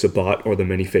the Sabbat or the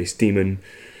many-faced demon,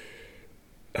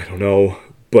 I don't know,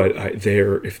 but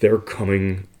if they're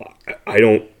coming, I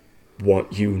don't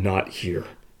want you not here.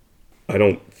 I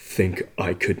don't think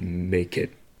I could make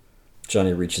it.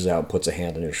 Johnny reaches out and puts a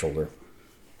hand on your shoulder.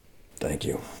 Thank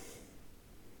you.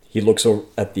 He looks over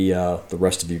at the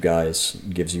rest of you guys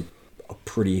and gives you a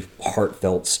pretty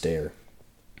heartfelt stare.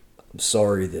 I'm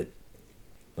sorry that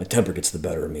my temper gets the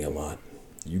better of me a lot.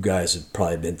 You guys have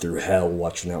probably been through hell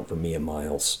watching out for me and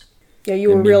Miles. Yeah, you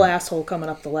were a real asshole coming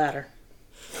up the ladder.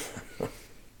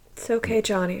 It's okay,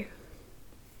 Johnny.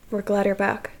 We're glad you're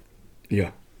back.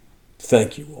 Yeah.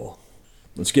 Thank you all.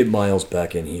 Let's get Miles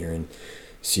back in here and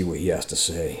see what he has to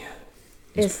say.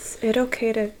 Is it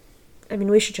okay to... I mean,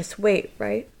 we should just wait,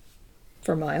 right?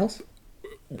 For Miles?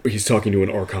 He's talking to an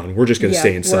Archon. We're just going to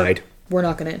stay inside. We're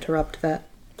not going to interrupt that.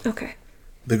 Okay.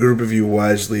 The group of you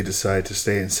wisely decide to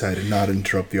stay inside and not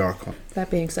interrupt the Archon.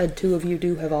 That being said, 2 of you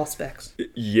do have Auspex.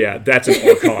 Yeah, that's an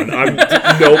Archon.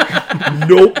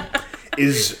 Nope.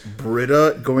 Is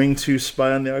Britta going to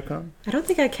spy on the Archon? I don't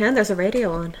think I can. There's a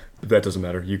radio on. That doesn't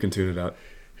matter. You can tune it out.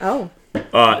 Oh.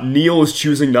 Neil is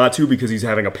choosing not to because he's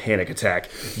having a panic attack.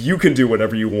 You can do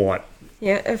whatever you want.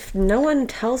 Yeah, if no one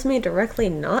tells me directly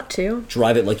not to,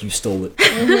 Drive it like you stole it.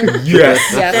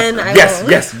 Yes. then I will.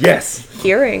 Yes.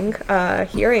 Hearing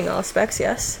Auspex,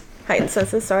 yes. Heightened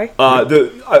senses, sorry.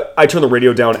 I turned the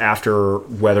radio down after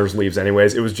Weathers leaves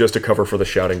anyways. It was just a cover for the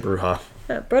shouting Bruja.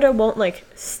 Britta won't,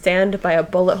 stand by a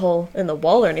bullet hole in the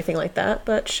wall or anything like that,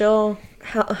 but she'll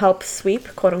help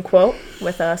sweep, quote-unquote,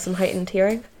 with some heightened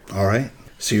hearing. All right.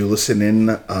 So you listen in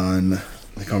on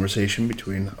the conversation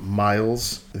between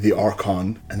Miles, the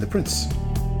Archon, and the Prince.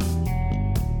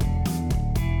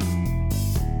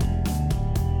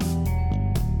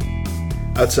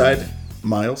 Outside,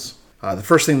 Miles, the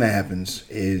first thing that happens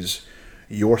is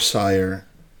your sire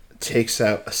takes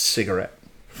out a cigarette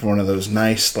from one of those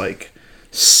nice,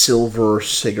 silver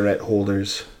cigarette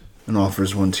holders and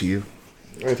offers one to you.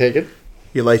 I take it.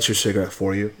 He lights your cigarette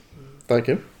for you. Thank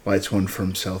you. Lights one for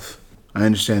himself. I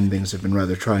understand things have been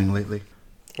rather trying lately.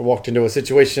 I walked into a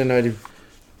situation I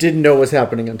didn't know was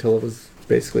happening until it was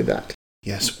basically that.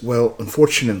 Yes, well,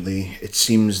 unfortunately, it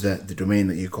seems that the domain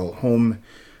that you call home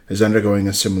is undergoing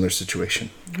a similar situation.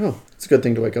 Oh, it's a good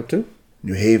thing to wake up to.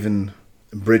 New Haven,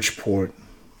 Bridgeport,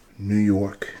 New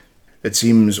York. It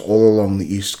seems all along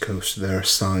the East Coast there are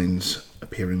signs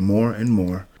appearing more and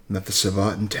more that the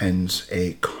Sabbat intends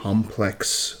a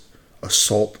complex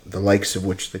assault, the likes of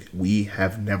which that we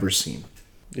have never seen.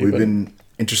 We've been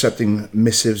intercepting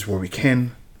missives where we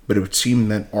can, but it would seem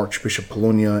that Archbishop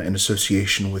Polonia, in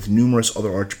association with numerous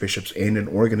other archbishops and an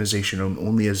organization known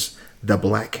only as the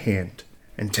Black Hand,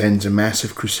 intends a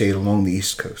massive crusade along the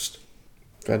East Coast.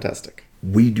 Fantastic.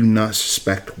 We do not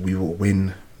suspect we will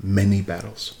win many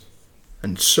battles,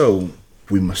 and so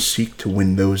we must seek to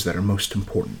win those that are most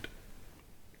important.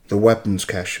 The weapons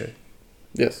cache.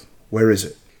 Yes. Where is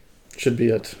it? Should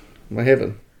be at my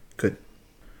haven. Good.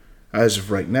 As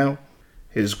of right now,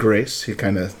 His Grace,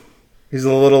 he's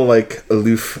a little, like,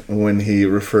 aloof when he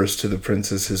refers to the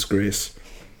prince as His Grace.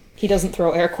 He doesn't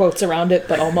throw air quotes around it,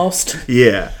 but almost.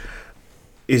 Yeah.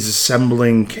 Is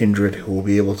assembling kindred who will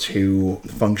be able to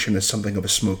function as something of a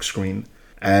smokescreen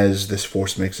as this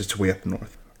force makes its way up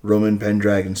north. Roman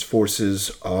Pendragon's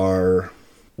forces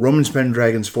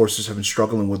have been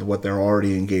struggling with what they're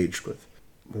already engaged with.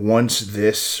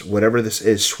 Once whatever this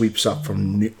is, sweeps up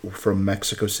from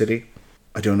Mexico City,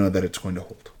 I don't know that it's going to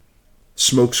hold.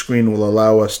 Smokescreen will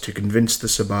allow us to convince the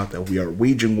Sabbat that we are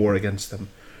waging war against them,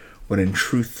 but in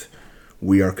truth,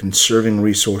 we are conserving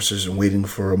resources and waiting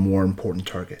for a more important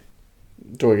target.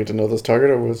 Do I get to know this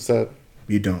target, or was that...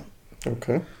 You don't.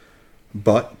 Okay.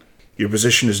 But your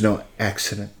position is no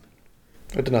accident.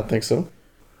 I did not think so.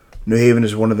 New Haven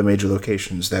is one of the major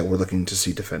locations that we're looking to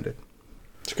see defended.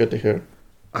 It's good to hear.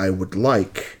 I would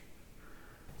like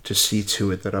to see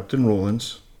to it that Upton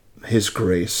Rollins, His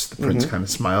Grace, the prince kind of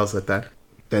smiles at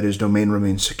that his domain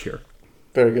remains secure.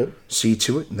 Very good. See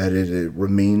to it that it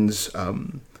remains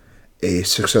a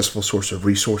successful source of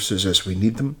resources as we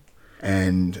need them,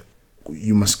 and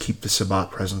you must keep the Sabbat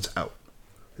presence out.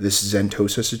 This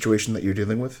Xantosa situation that you're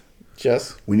dealing with,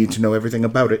 Yes. we need to know everything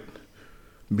about it,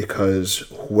 because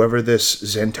whoever this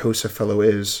Xantosa fellow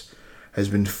is has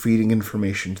been feeding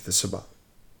information to the Sabbat.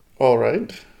 All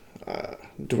right.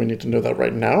 Do we need to know that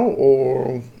right now,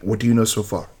 or... What do you know so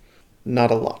far?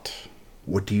 Not a lot.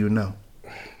 What do you know?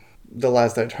 The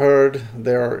last I'd heard,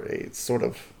 there are a sort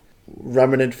of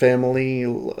remnant family,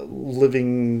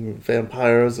 living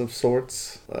vampires of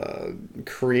sorts,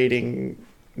 creating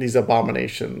these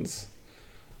abominations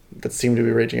that seem to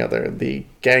be raging out there. The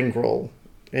gangrel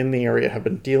in the area have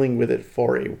been dealing with it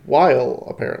for a while,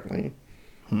 apparently.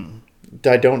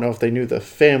 I don't know if they knew the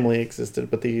family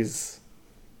existed, but these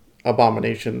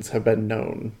abominations have been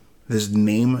known. This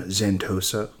name,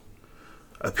 Xantosa,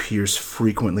 appears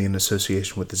frequently in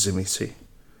association with the Tzimisce.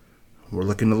 We're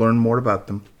looking to learn more about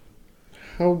them.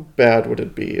 How bad would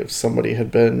it be if somebody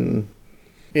had been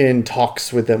in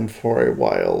talks with them for a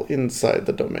while inside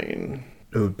the domain?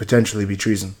 It would potentially be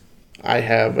treason. I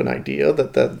have an idea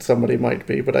that somebody might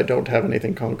be, but I don't have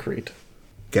anything concrete.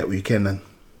 Get what you can, then.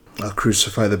 I'll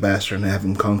crucify the bastard and have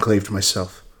him conclaved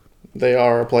myself. They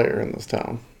are a player in this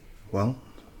town. Well,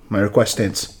 my request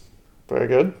stands. Very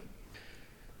good.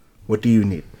 What do you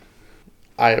need?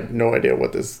 I have no idea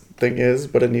what this thing is,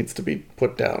 but it needs to be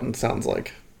put down, it sounds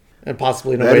like. And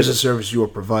possibly in a That way is a service you are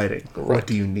providing. Right. What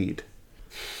do you need?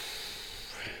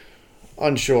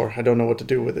 Unsure. I don't know what to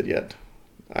do with it yet.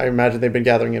 I imagine they've been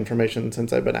gathering information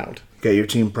since I've been out. Get your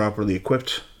team properly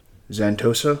equipped.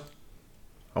 Xantosa,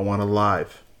 I want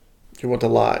alive. You want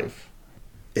alive?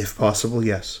 If possible,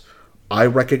 yes. I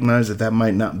recognize that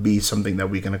might not be something that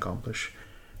we can accomplish.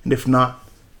 And if not,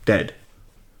 dead.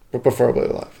 But preferably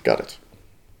alive. Got it.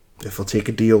 If he'll take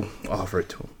a deal, offer it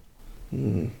to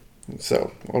him.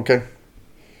 So, okay.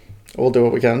 We'll do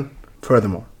what we can.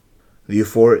 Furthermore, the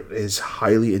Euphoric is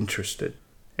highly interested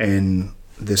in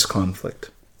this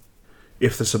conflict.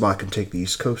 If the Sabbat can take the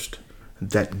East Coast,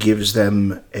 that gives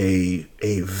them a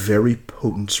very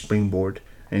potent springboard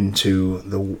into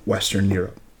the Western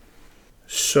Europe.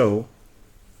 So,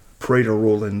 Praetor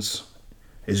Rollins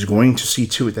is going to see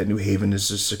to it that New Haven is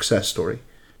a success story.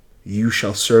 You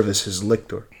shall serve as his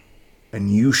lictor,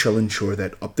 and you shall ensure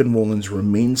that Upton Rollins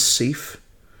remains safe,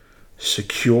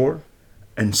 secure,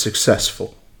 and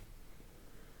successful.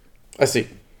 I see.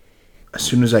 As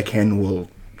soon as I can, we'll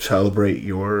celebrate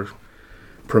your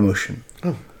promotion.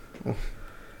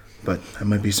 But that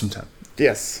might be some time.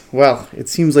 Yes. Well, it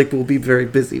seems like we'll be very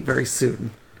busy very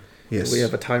soon. Yes. Do we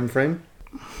have a time frame?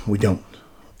 We don't.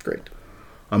 Great.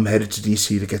 I'm headed to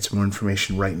DC to get some more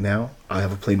information right now. I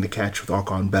have a plane to catch with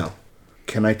Archon Bell.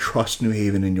 Can I trust New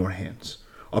Haven in your hands?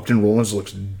 Upton Rollins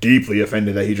looks deeply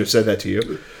offended that he just said that to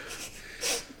you.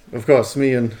 Of course,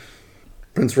 me and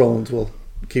Prince Rollins will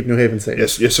keep New Haven safe.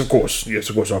 Yes, of course. Yes,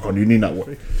 of course, Archon. You need not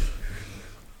worry.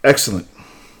 Excellent.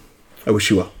 I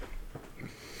wish you well.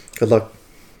 Good luck.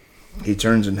 He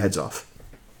turns and heads off.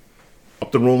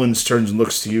 Upton Rollins turns and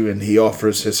looks to you, and he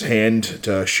offers his hand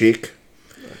to shake.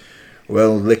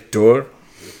 Well, Lictor,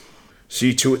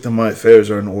 see to it that my affairs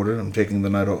are in order. I'm taking the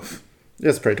night off.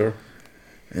 Yes, Praetor.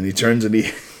 And he turns and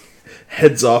he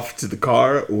heads off to the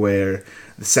car where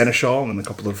the Seneschal and a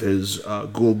couple of his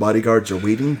ghoul bodyguards are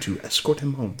waiting to escort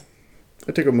him home.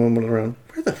 I take a moment around.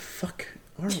 Where the fuck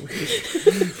are we?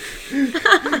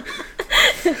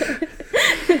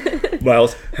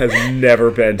 Miles has never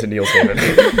been to Neil's Haven.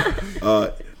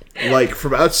 Like,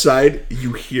 from outside,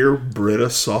 you hear Britta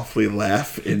softly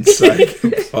laugh inside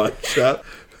the pawn shop.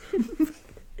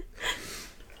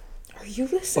 Are you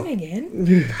listening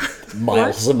in?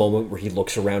 Miles has a moment where he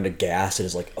looks around aghast and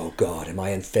is like, "Oh God, am I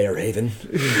in Fairhaven?"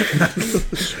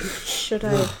 Should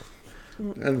I?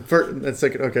 And for a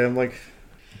second, okay, I'm like,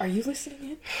 Are you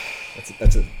listening in?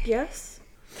 That's it. Yes.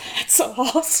 That's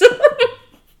fucking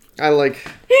I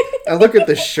look at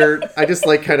the shirt. I just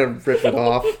like kind of rip it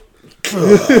off.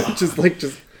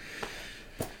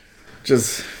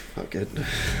 just fuck it.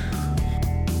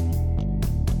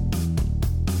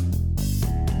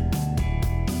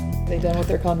 They done with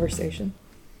their conversation?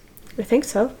 I think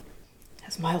so.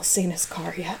 Has Miles seen his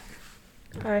car yet?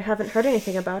 I haven't heard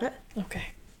anything about it. Okay.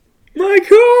 My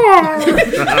car!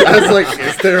 I was like,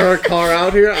 is there a car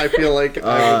out here? I feel like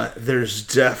There's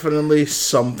definitely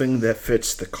something that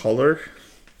fits the color,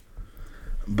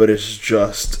 but it's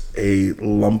just a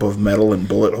lump of metal and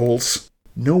bullet holes.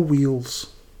 No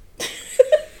wheels.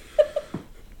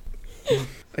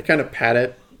 I kind of pat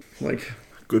it, like,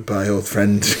 Goodbye, old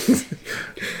friend.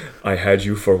 I had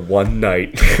you for one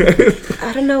night.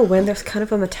 I don't know when there's kind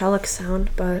of a metallic sound,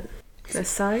 but a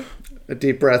sigh. a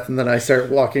deep breath, and then I start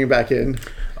walking back in.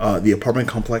 The apartment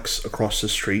complex across the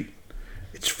street,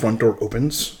 its front door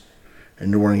opens,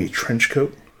 and you're wearing a trench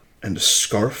coat and a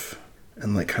scarf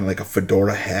and kind of like a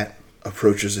fedora hat.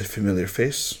 Approaches a familiar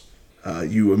face.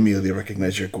 You immediately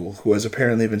recognize your ghoul, who has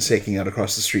apparently been staking out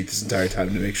across the street this entire time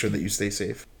to make sure that you stay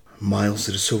safe. Miles,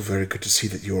 it is so very good to see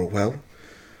that you are well.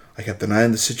 I kept an eye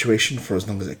on the situation for as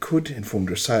long as I could, informed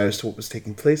your sire as to what was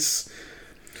taking place.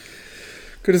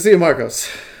 Good to see you, Marcos.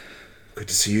 Good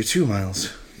to see you too,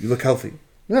 Miles. You look healthy.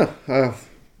 Yeah,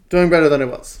 doing better than I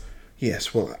was.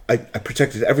 Yes, well, I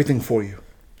protected everything for you.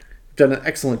 You've done an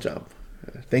excellent job.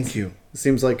 Thank you. It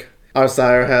seems like our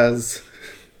sire has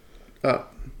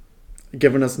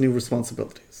given us new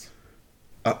responsibilities.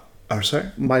 Our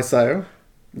sire? My sire,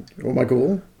 or my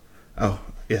ghoul. Oh,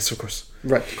 yes, of course.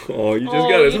 Right. Oh, you just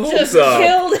got his hopes up.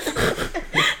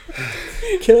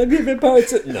 Can I be a vampire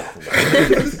too? No.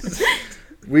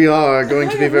 We are going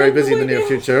to be very busy in the near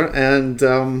future, and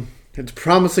it's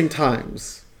promising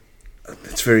times.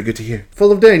 It's very good to hear.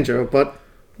 Full of danger, but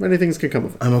many things can come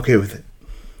of it. I'm okay with it.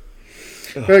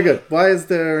 Very good. Why is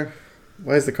the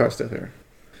car still here?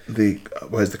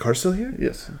 Why is the car still here?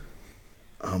 Yes.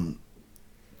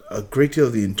 A great deal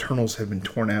of the internals have been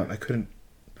torn out.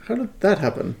 How did that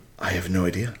happen? I have no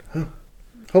idea.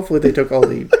 Hopefully they took all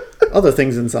the other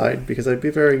things inside, because I'd be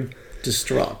very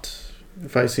distraught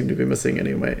if I seem to be missing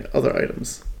any of my other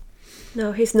items.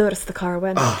 No, he's noticed the car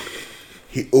went.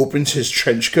 He opens his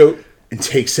trench coat and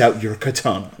takes out your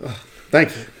katana.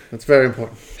 Thank you. That's very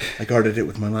important. I guarded it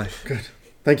with my life. Good.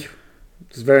 Thank you.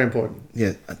 It's very important.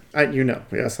 Yeah,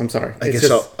 Yes, I'm sorry. I guess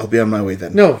I'll be on my way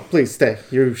then. No, please stay.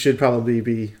 You should probably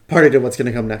be party to what's going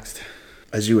to come next.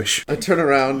 As you wish. I turn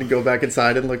around and go back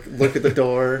inside and look at the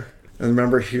door and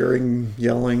remember hearing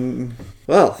yelling.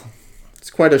 Well, it's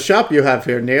quite a shop you have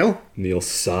here, Neil. Neil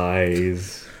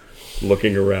sighs,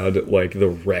 looking around at the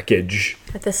wreckage.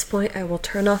 At this point, I will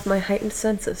turn off my heightened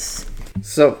senses.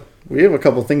 So, we have a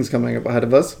couple things coming up ahead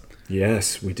of us.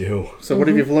 Yes, we do. So what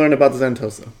have you learned about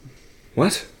Xantosa?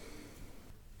 What?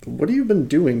 What have you been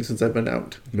doing since I've been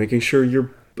out? Making sure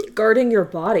you're Guarding your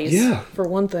bodies, Yeah. for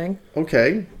one thing.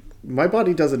 Okay, my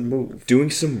body doesn't move. doing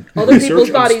some Other research. people's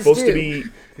I'm bodies supposed do. to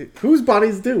be. Whose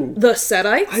bodies do? The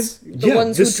Setites? The Yeah,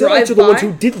 ones the who drive Setites are the ones by?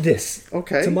 who did this.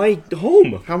 Okay. To my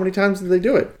home. How many times did they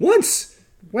do it? Once.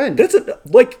 When? That's an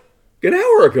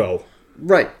hour ago.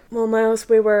 Right. Well, Miles,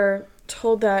 we were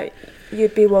told that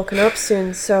you'd be woken up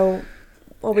soon, so...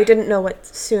 Well, we didn't know what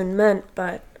soon meant,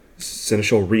 but...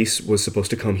 Seneschal Reese was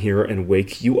supposed to come here and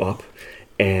wake you up,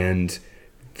 and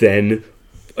then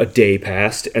a day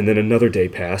passed, and then another day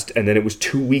passed, and then it was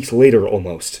 2 weeks later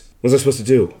almost. What was I supposed to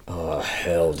do?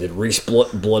 Hell, did Reese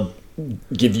blood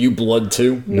give you blood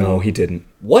too? No, he didn't.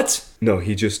 What? No,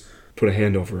 he just put a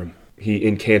hand over him. He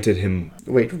incanted him.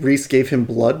 Wait, Reese gave him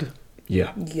blood?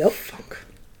 Yeah. Yep.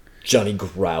 Johnny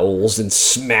growls and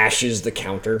smashes the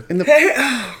counter. In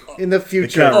the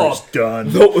future. Done.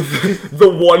 The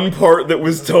one part that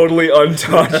was totally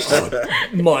untouched.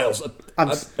 Miles,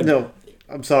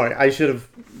 I'm sorry. I should have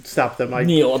stopped them.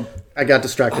 Neil, I got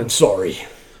distracted. I'm sorry.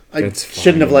 I It's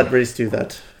shouldn't have fine. let Reese do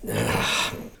that.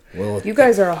 Well, You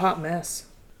guys are a hot mess.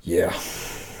 yeah.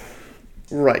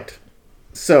 Right.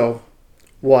 So,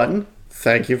 one,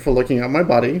 thank you for looking at my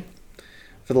body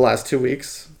for the last 2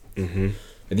 weeks.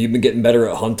 Have you been getting better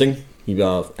at hunting? He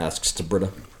asks to Britta.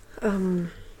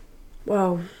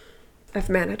 Well, I've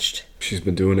managed. She's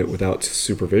been doing it without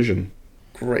supervision.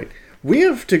 Great. We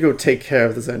have to go take care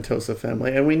of the Xantosa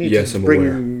family, and we need Yes, to I'm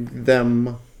bring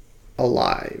them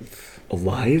alive.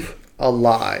 Alive?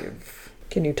 Alive.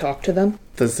 Can you talk to them?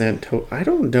 The Xanto... I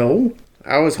don't know.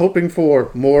 I was hoping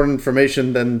for more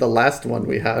information than the last one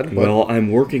we had, but... Well,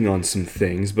 I'm working on some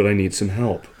things, but I need some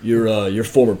help. Your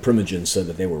former primogen said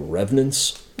that they were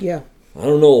revenants. Yeah. I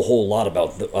don't know a whole lot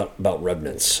about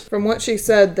revenants. From what she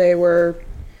said,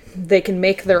 they can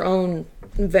make their own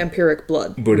vampiric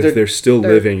blood. But if they're still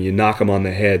living, you knock them on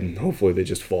the head, and hopefully they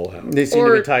just fall out. They seem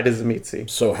to be tied to Zamitzi.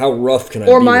 So how rough can I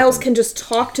be? Or with Miles them? can just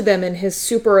talk to them in his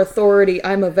super authority,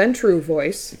 I'm a Ventru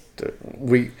voice.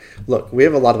 We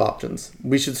have a lot of options.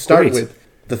 We should start Great. with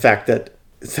the fact that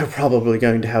they're probably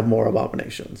going to have more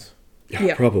abominations.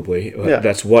 Yeah. Probably. Yeah.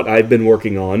 That's what I've been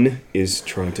working on, is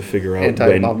trying to figure out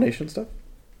Anti-abomination stuff?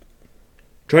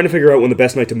 when the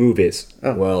best night to move is.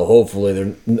 Well,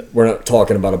 hopefully we're not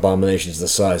talking about abominations the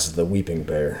size of the Weeping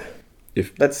Bear.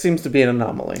 That seems to be an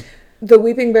anomaly. The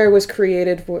Weeping Bear was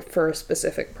created for a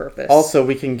specific purpose. Also,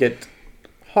 we can get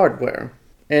hardware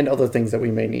and other things that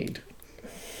we may need.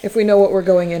 If we know what we're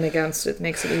going in against, it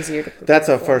makes it easier to prepare That's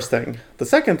our for. first thing. The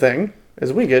second thing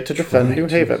is we get to defend New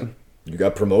Haven. You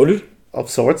got promoted? Of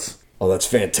sorts. Oh, that's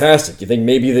fantastic. You think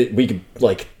maybe that we could,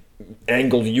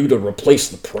 angle you to replace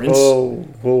the prince?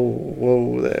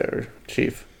 Whoa there,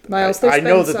 Chief. Miles, I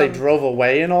know that they drove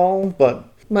away and all, but...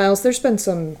 Miles, there's been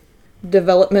some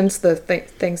developments,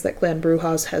 things that Clan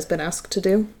Brujas has been asked to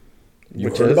do. You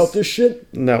Which heard is? about this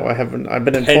shit? No, I haven't. I've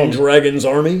been informed. Pendragon's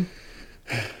army?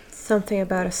 Something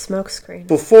about a smokescreen.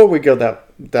 Before we go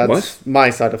that's What? my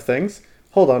side of things.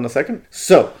 Hold on a second.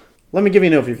 So, let me give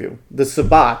you an overview. The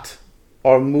Sabbat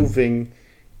are moving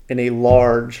in a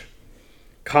large,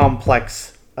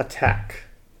 complex attack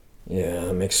Yeah,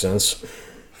 that makes sense.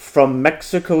 from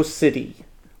Mexico City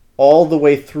all the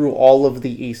way through all of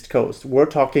the East Coast. We're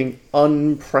talking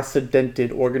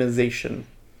unprecedented organization.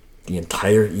 The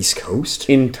entire East Coast?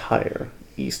 Entire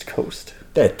East Coast.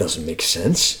 That doesn't make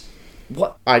sense.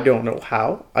 What? I don't know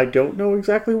how. I don't know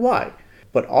exactly why.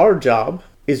 But our job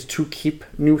is to keep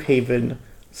New Haven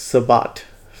Sabbat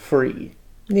free.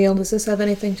 Neil, does this have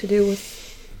anything to do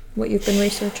with what you've been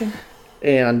researching?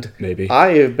 And Maybe.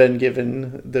 I have been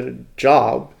given the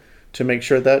job to make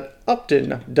sure that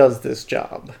Upton does this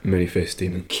job, Many-faced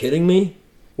demon. Kidding me?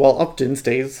 while Upton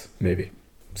stays Maybe.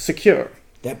 secure.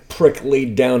 That prick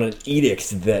laid down an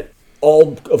edict that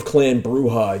all of Clan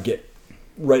Bruja get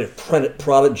right of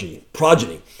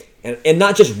progeny. And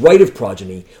not just right of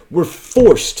progeny, we're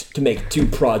forced to make 2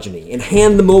 progeny and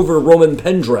hand them over to Roman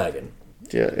Pendragon.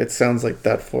 Yeah, it sounds like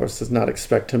that force does not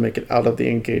expect to make it out of the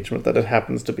engagement that it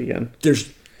happens to be in.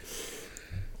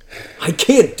 I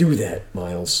can't do that,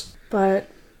 Miles. But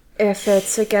if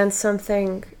it's against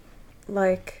something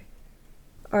like,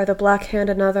 are the Black Hand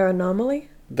another anomaly?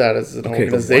 That is an Okay,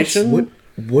 organization.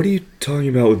 What are you talking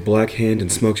about with Black Hand and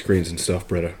smokescreens and stuff,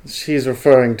 Britta? She's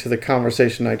referring to the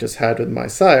conversation I just had with my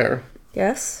sire.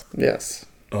 Yes? Yes.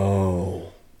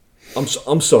 Oh.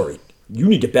 I'm sorry. You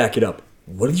need to back it up.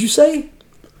 What did you say?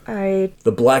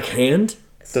 The Black Hand?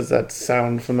 Does that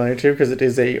sound familiar to you? Because it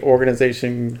is a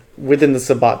organization within the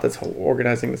Sabbat that's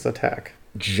organizing this attack.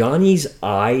 Johnny's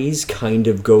eyes kind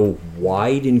of go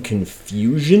wide in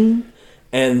confusion,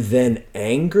 and then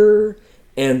anger,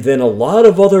 and then a lot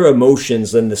of other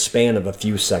emotions in the span of a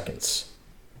few seconds.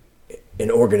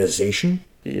 An organization?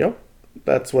 Yep.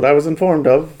 That's what I was informed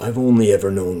of. I've only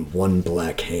ever known one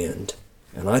Black Hand,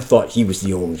 and I thought he was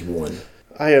the only one.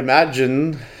 I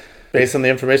imagine, based on the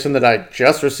information that I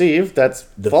just received, that's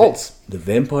false. The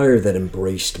vampire that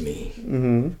embraced me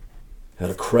had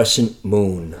a crescent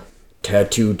moon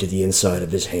tattooed to the inside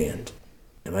of his hand,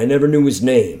 and I never knew his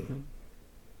name.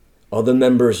 Other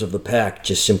members of the pack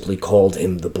just simply called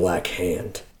him the Black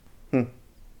Hand.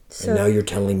 So, And now you're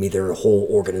telling me they're a whole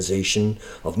organization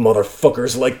of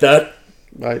motherfuckers like that?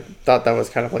 I thought that was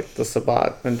kind of like the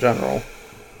Sabbat in general.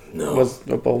 No. Was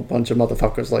a whole bunch of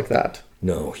motherfuckers like that.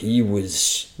 No, he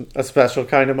was A special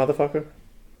kind of motherfucker?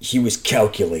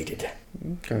 calculated.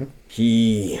 Okay.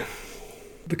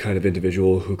 The kind of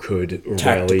individual who could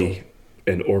rally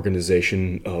an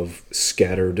organization of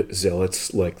scattered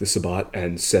zealots like the Sabbat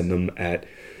and send them at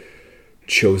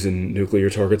chosen nuclear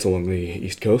targets along the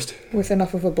East Coast. With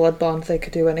enough of a blood bond, they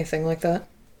could do anything like that.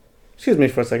 Excuse me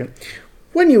for a second.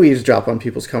 When you eavesdrop on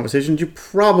people's conversations, you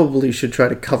probably should try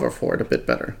to cover for it a bit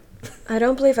better. I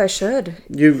don't believe I should.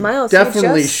 You Miles,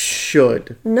 definitely you just...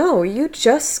 should. No, you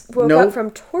just woke No. up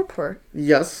from torpor.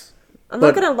 Yes. I'm but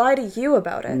not going to lie to you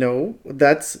about it. No,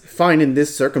 that's fine in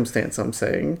this circumstance, I'm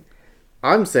saying.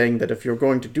 I'm saying that if you're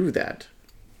going to do that,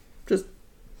 just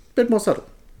a bit more subtle.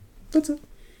 That's it.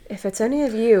 If it's any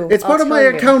of you, It's part I'll of my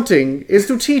tell you. accounting is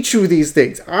to teach you these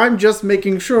things. I'm just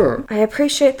making sure. I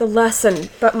appreciate the lesson,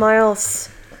 but Miles,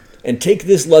 And take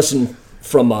this lesson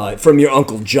from your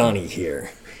Uncle Johnny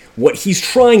here. What he's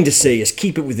trying to say is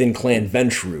keep it within Clan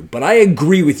Ventrue, but I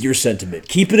agree with your sentiment.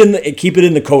 Keep it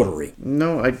in the coterie.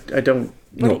 No, I don't.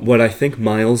 No, what I think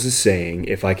Miles is saying,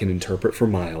 if I can interpret for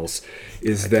Miles,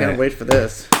 is that Can't wait for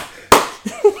this.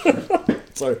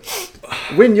 Sorry.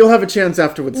 Win, you'll have a chance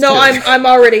afterwards. No, too. I'm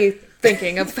already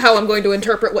thinking of how I'm going to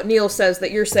interpret what Neil says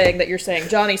that you're saying,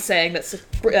 Johnny's saying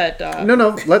that.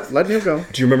 No, let Neil go.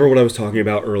 Do you remember what I was talking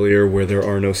about earlier, where there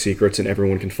are no secrets and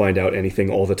everyone can find out anything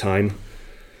all the time?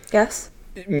 yes?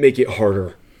 Make it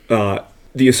harder.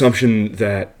 The assumption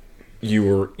that you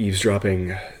were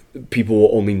eavesdropping, people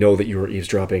will only know that you were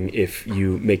eavesdropping if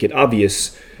you make it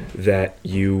obvious that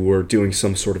you were doing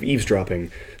some sort of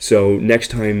eavesdropping. So next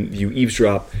time you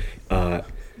eavesdrop,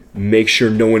 make sure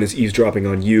no one is eavesdropping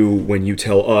on you when you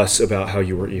tell us about how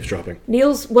you were eavesdropping.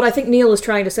 What I think Neil is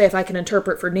trying to say, if I can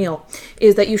interpret for Neil,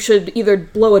 is that you should either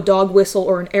blow a dog whistle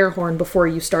or an air horn before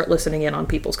you start listening in on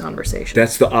people's conversation.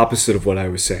 That's the opposite of what I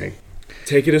was saying.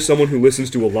 Take it as someone who listens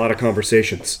to a lot of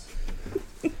conversations.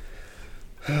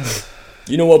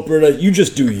 You know what, Britta? You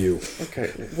just do you.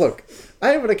 Okay, look, I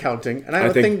have an accounting, and I have I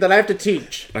a think- thing that I have to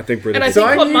teach. I think Britta And I does think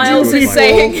I what need Miles you is people-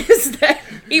 saying is that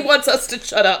he wants us to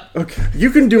shut up. Okay, you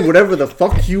can do whatever the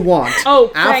fuck you want Oh,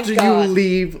 thank after God. you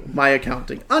leave my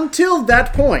accounting. Until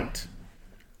that point,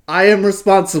 I am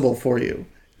responsible for you.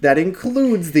 That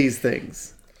includes these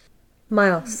things.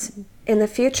 Miles, in the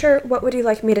future, what would you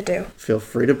like me to do? Feel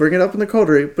free to bring it up in the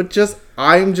coterie, but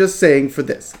I'm just saying for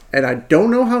this, and I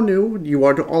don't know how new you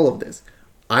are to all of this.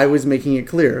 I was making it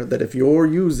clear that if you're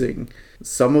using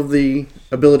some of the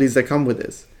abilities that come with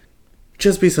this,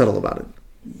 just be subtle about it.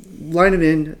 Line it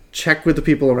in, check with the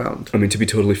people around. I mean, to be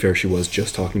totally fair, she was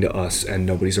just talking to us, and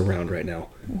nobody's around right now.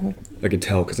 I can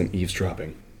tell because I'm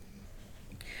eavesdropping.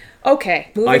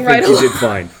 Okay, I moving think right you along. did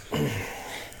fine.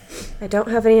 I don't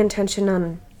have any intention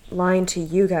on lying to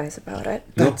you guys about it.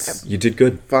 No, you did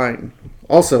good. Fine.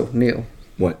 Also, Neil,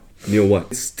 What? Neil,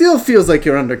 what? it still feels like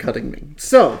you're undercutting me.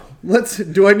 So,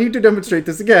 do I need to demonstrate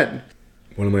this again?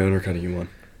 What am I undercutting you on?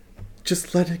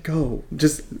 Just let it go.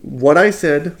 Just what I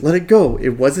said, let it go.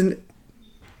 It wasn't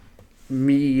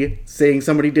me saying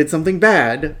somebody did something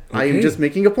bad. I am Okay. just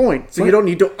making a point. So you Fine. don't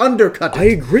need to undercut I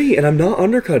it. agree, and I'm not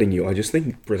undercutting you. I just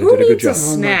think Britta Who did a good needs a job.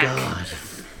 snack?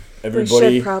 We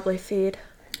Everybody, should probably feed.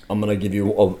 I'm gonna give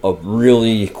you a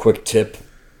really quick tip.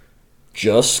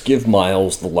 Just give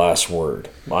Miles the last word.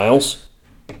 Miles?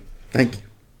 Thank you.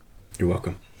 You're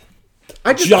welcome.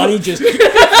 I just Johnny just...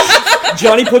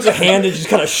 Johnny puts a hand and just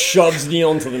kind of shoves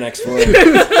Neil into the next room.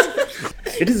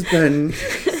 It has been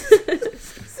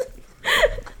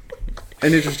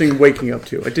an interesting waking up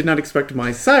to. I did not expect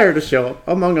my sire to show up,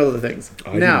 among other things.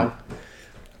 Now,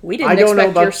 We didn't I don't know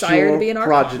expect your about sire your to be an archon.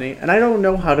 progeny, and I don't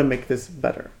know how to make this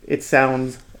better. It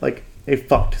sounds like a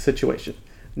fucked situation.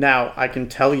 Now, I can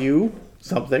tell you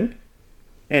something,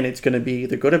 and it's going to be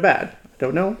either good or bad. I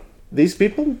don't know. These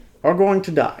people are going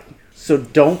to die. So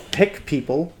don't pick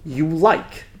people you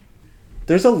like.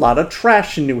 There's a lot of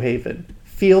trash in New Haven.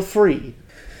 Feel free.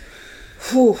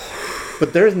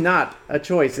 But there's not a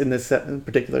choice in this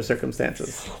particular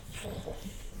circumstances.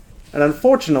 And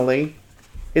unfortunately,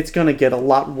 it's going to get a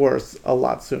lot worse a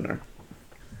lot sooner.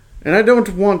 And I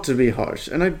don't want to be harsh,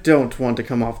 and I don't want to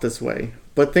come off this way,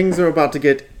 but things are about to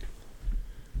get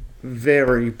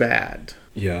very bad.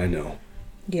 Yeah, I know.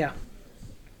 Yeah.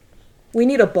 We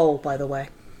need a bowl, by the way.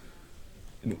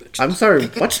 I'm sorry,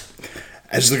 what?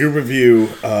 As the group of you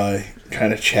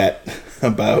kind of chat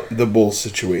about the bull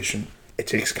situation, it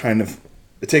takes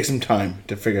some time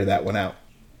to figure that one out.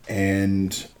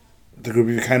 And the group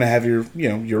of you kind of have your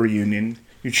reunion.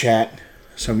 You chat.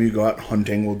 Some of you go out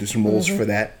hunting. We'll do some rolls for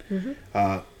that.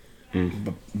 But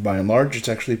by and large, it's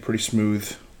actually a pretty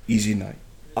smooth, easy night.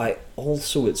 I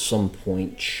also at some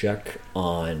point check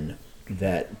on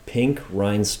that pink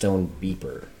rhinestone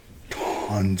beeper.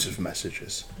 Tons of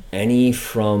messages. Any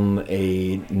from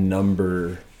a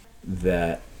number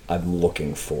that I'm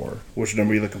looking for. Which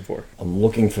number are you looking for? I'm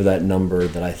looking for that number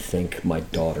that I think my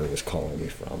daughter was calling me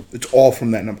from. It's all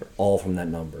from that number. All from that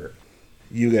number.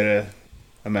 You get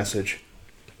a message,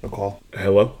 a call.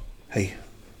 Hello? Hey,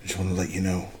 I just want to let you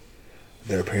know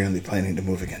they're apparently planning to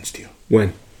move against you.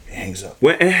 When? He hangs up.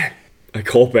 When? I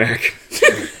call back.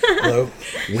 Hello?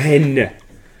 When?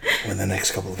 In the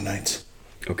next couple of nights.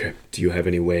 Okay. Do you have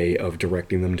any way of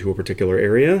directing them to a particular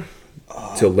area?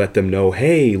 To let them know,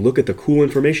 hey, look at the cool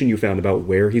information you found about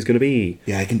where he's going to be.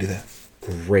 Yeah, I can do that.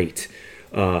 Great.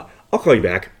 I'll call you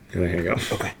back. And I hang up.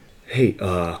 Okay. Hey,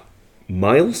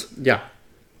 Miles, Yeah.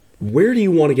 where do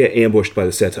you want to get ambushed by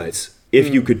the Setites?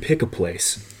 If you could pick a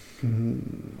place.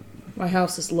 My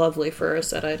house is lovely for a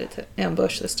Setite to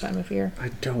ambush this time of year. I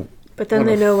don't But then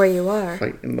wanna they know where you are.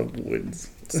 fight in the woods.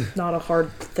 It's not a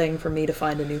hard thing for me to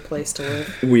find a new place to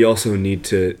live. We also need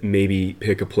to maybe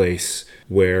pick a place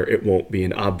where it won't be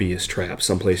an obvious trap,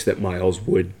 someplace that Miles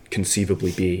would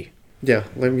conceivably be. Yeah,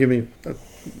 give me a...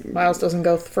 Miles doesn't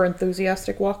go for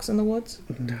enthusiastic walks in the woods.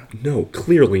 No,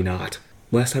 clearly not.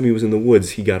 Last time he was in the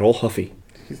woods, he got all huffy.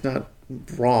 He's not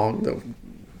wrong, though.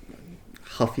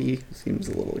 Huffy seems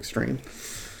a little extreme.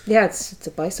 Yeah, it's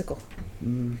a bicycle.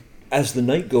 As the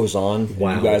night goes on,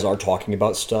 Wow. you guys are talking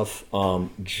about stuff.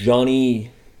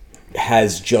 Johnny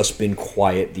has just been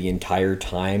quiet the entire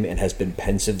time and has been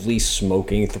pensively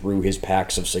smoking through his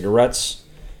packs of cigarettes,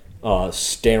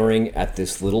 staring at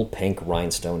this little pink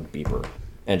rhinestone beeper,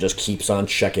 and just keeps on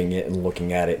checking it and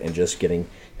looking at it and just getting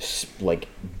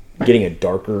a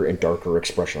darker and darker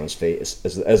expression on his face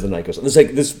as the night goes on.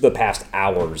 The past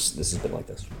hours, this has been like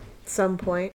this. At some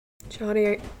point.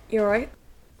 Johnny, you alright?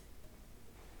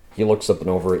 He looks up and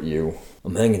over at you.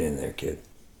 I'm hanging in there, kid.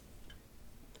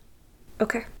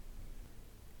 Okay.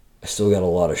 I still got a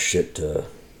lot of shit to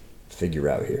figure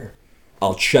out here.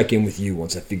 I'll check in with you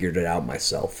once I figured it out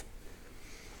myself.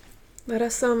 Let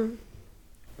us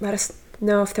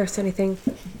know if there's anything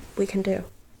we can do.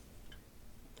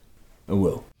 I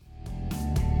will.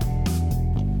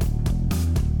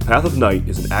 Path of Night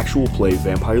is an actual play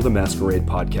Vampire the Masquerade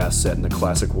podcast set in the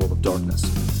classic world of darkness.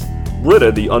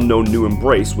 Britta, the unknown new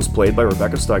embrace, was played by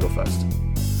Rebecca Steigelfest.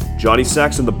 Johnny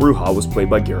Saxon the Bruja was played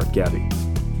by Garrett Gabby.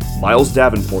 Miles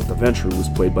Davenport the Ventrue was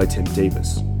played by Tim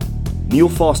Davis. Neil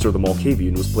Foster the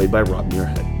Malkavian was played by Rob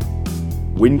Muirhead.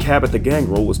 Wynn Cabot the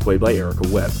Gangrel was played by Erica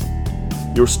Webb.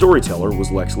 Your storyteller was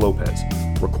Lex Lopez.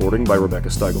 Recording by Rebecca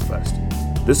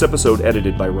Steigelfest. This episode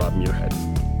edited by Rob Muirhead.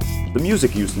 The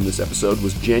music used in this episode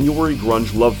was January Grunge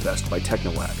Lovefest by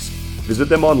Technoax. Visit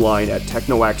them online at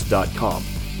technoax.com,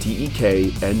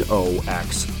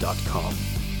 teknoax.com.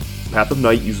 Path of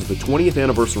Night uses the 20th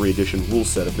Anniversary Edition rule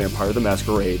set of Vampire the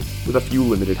Masquerade with a few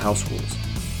limited house rules.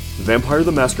 Vampire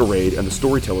the Masquerade and the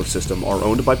Storyteller system are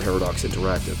owned by Paradox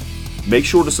Interactive. Make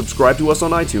sure to subscribe to us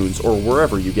on iTunes or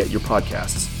wherever you get your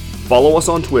podcasts. Follow us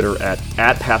on Twitter at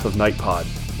 @PathOfNightPod,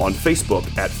 on Facebook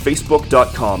at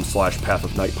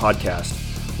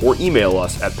facebook.com/PathOfNightPodcast, or email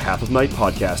us at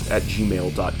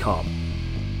pathofnightpodcast@gmail.com.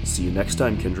 See you next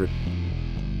time, Kindred.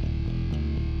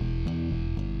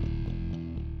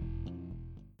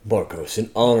 Barkos, in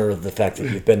honor of the fact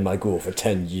that you've been my ghoul for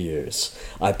 10 years,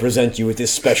 I present you with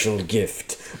this special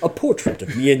gift. A portrait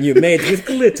of me and you made with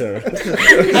glitter.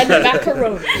 And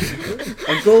macaroni.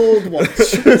 A gold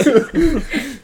watch.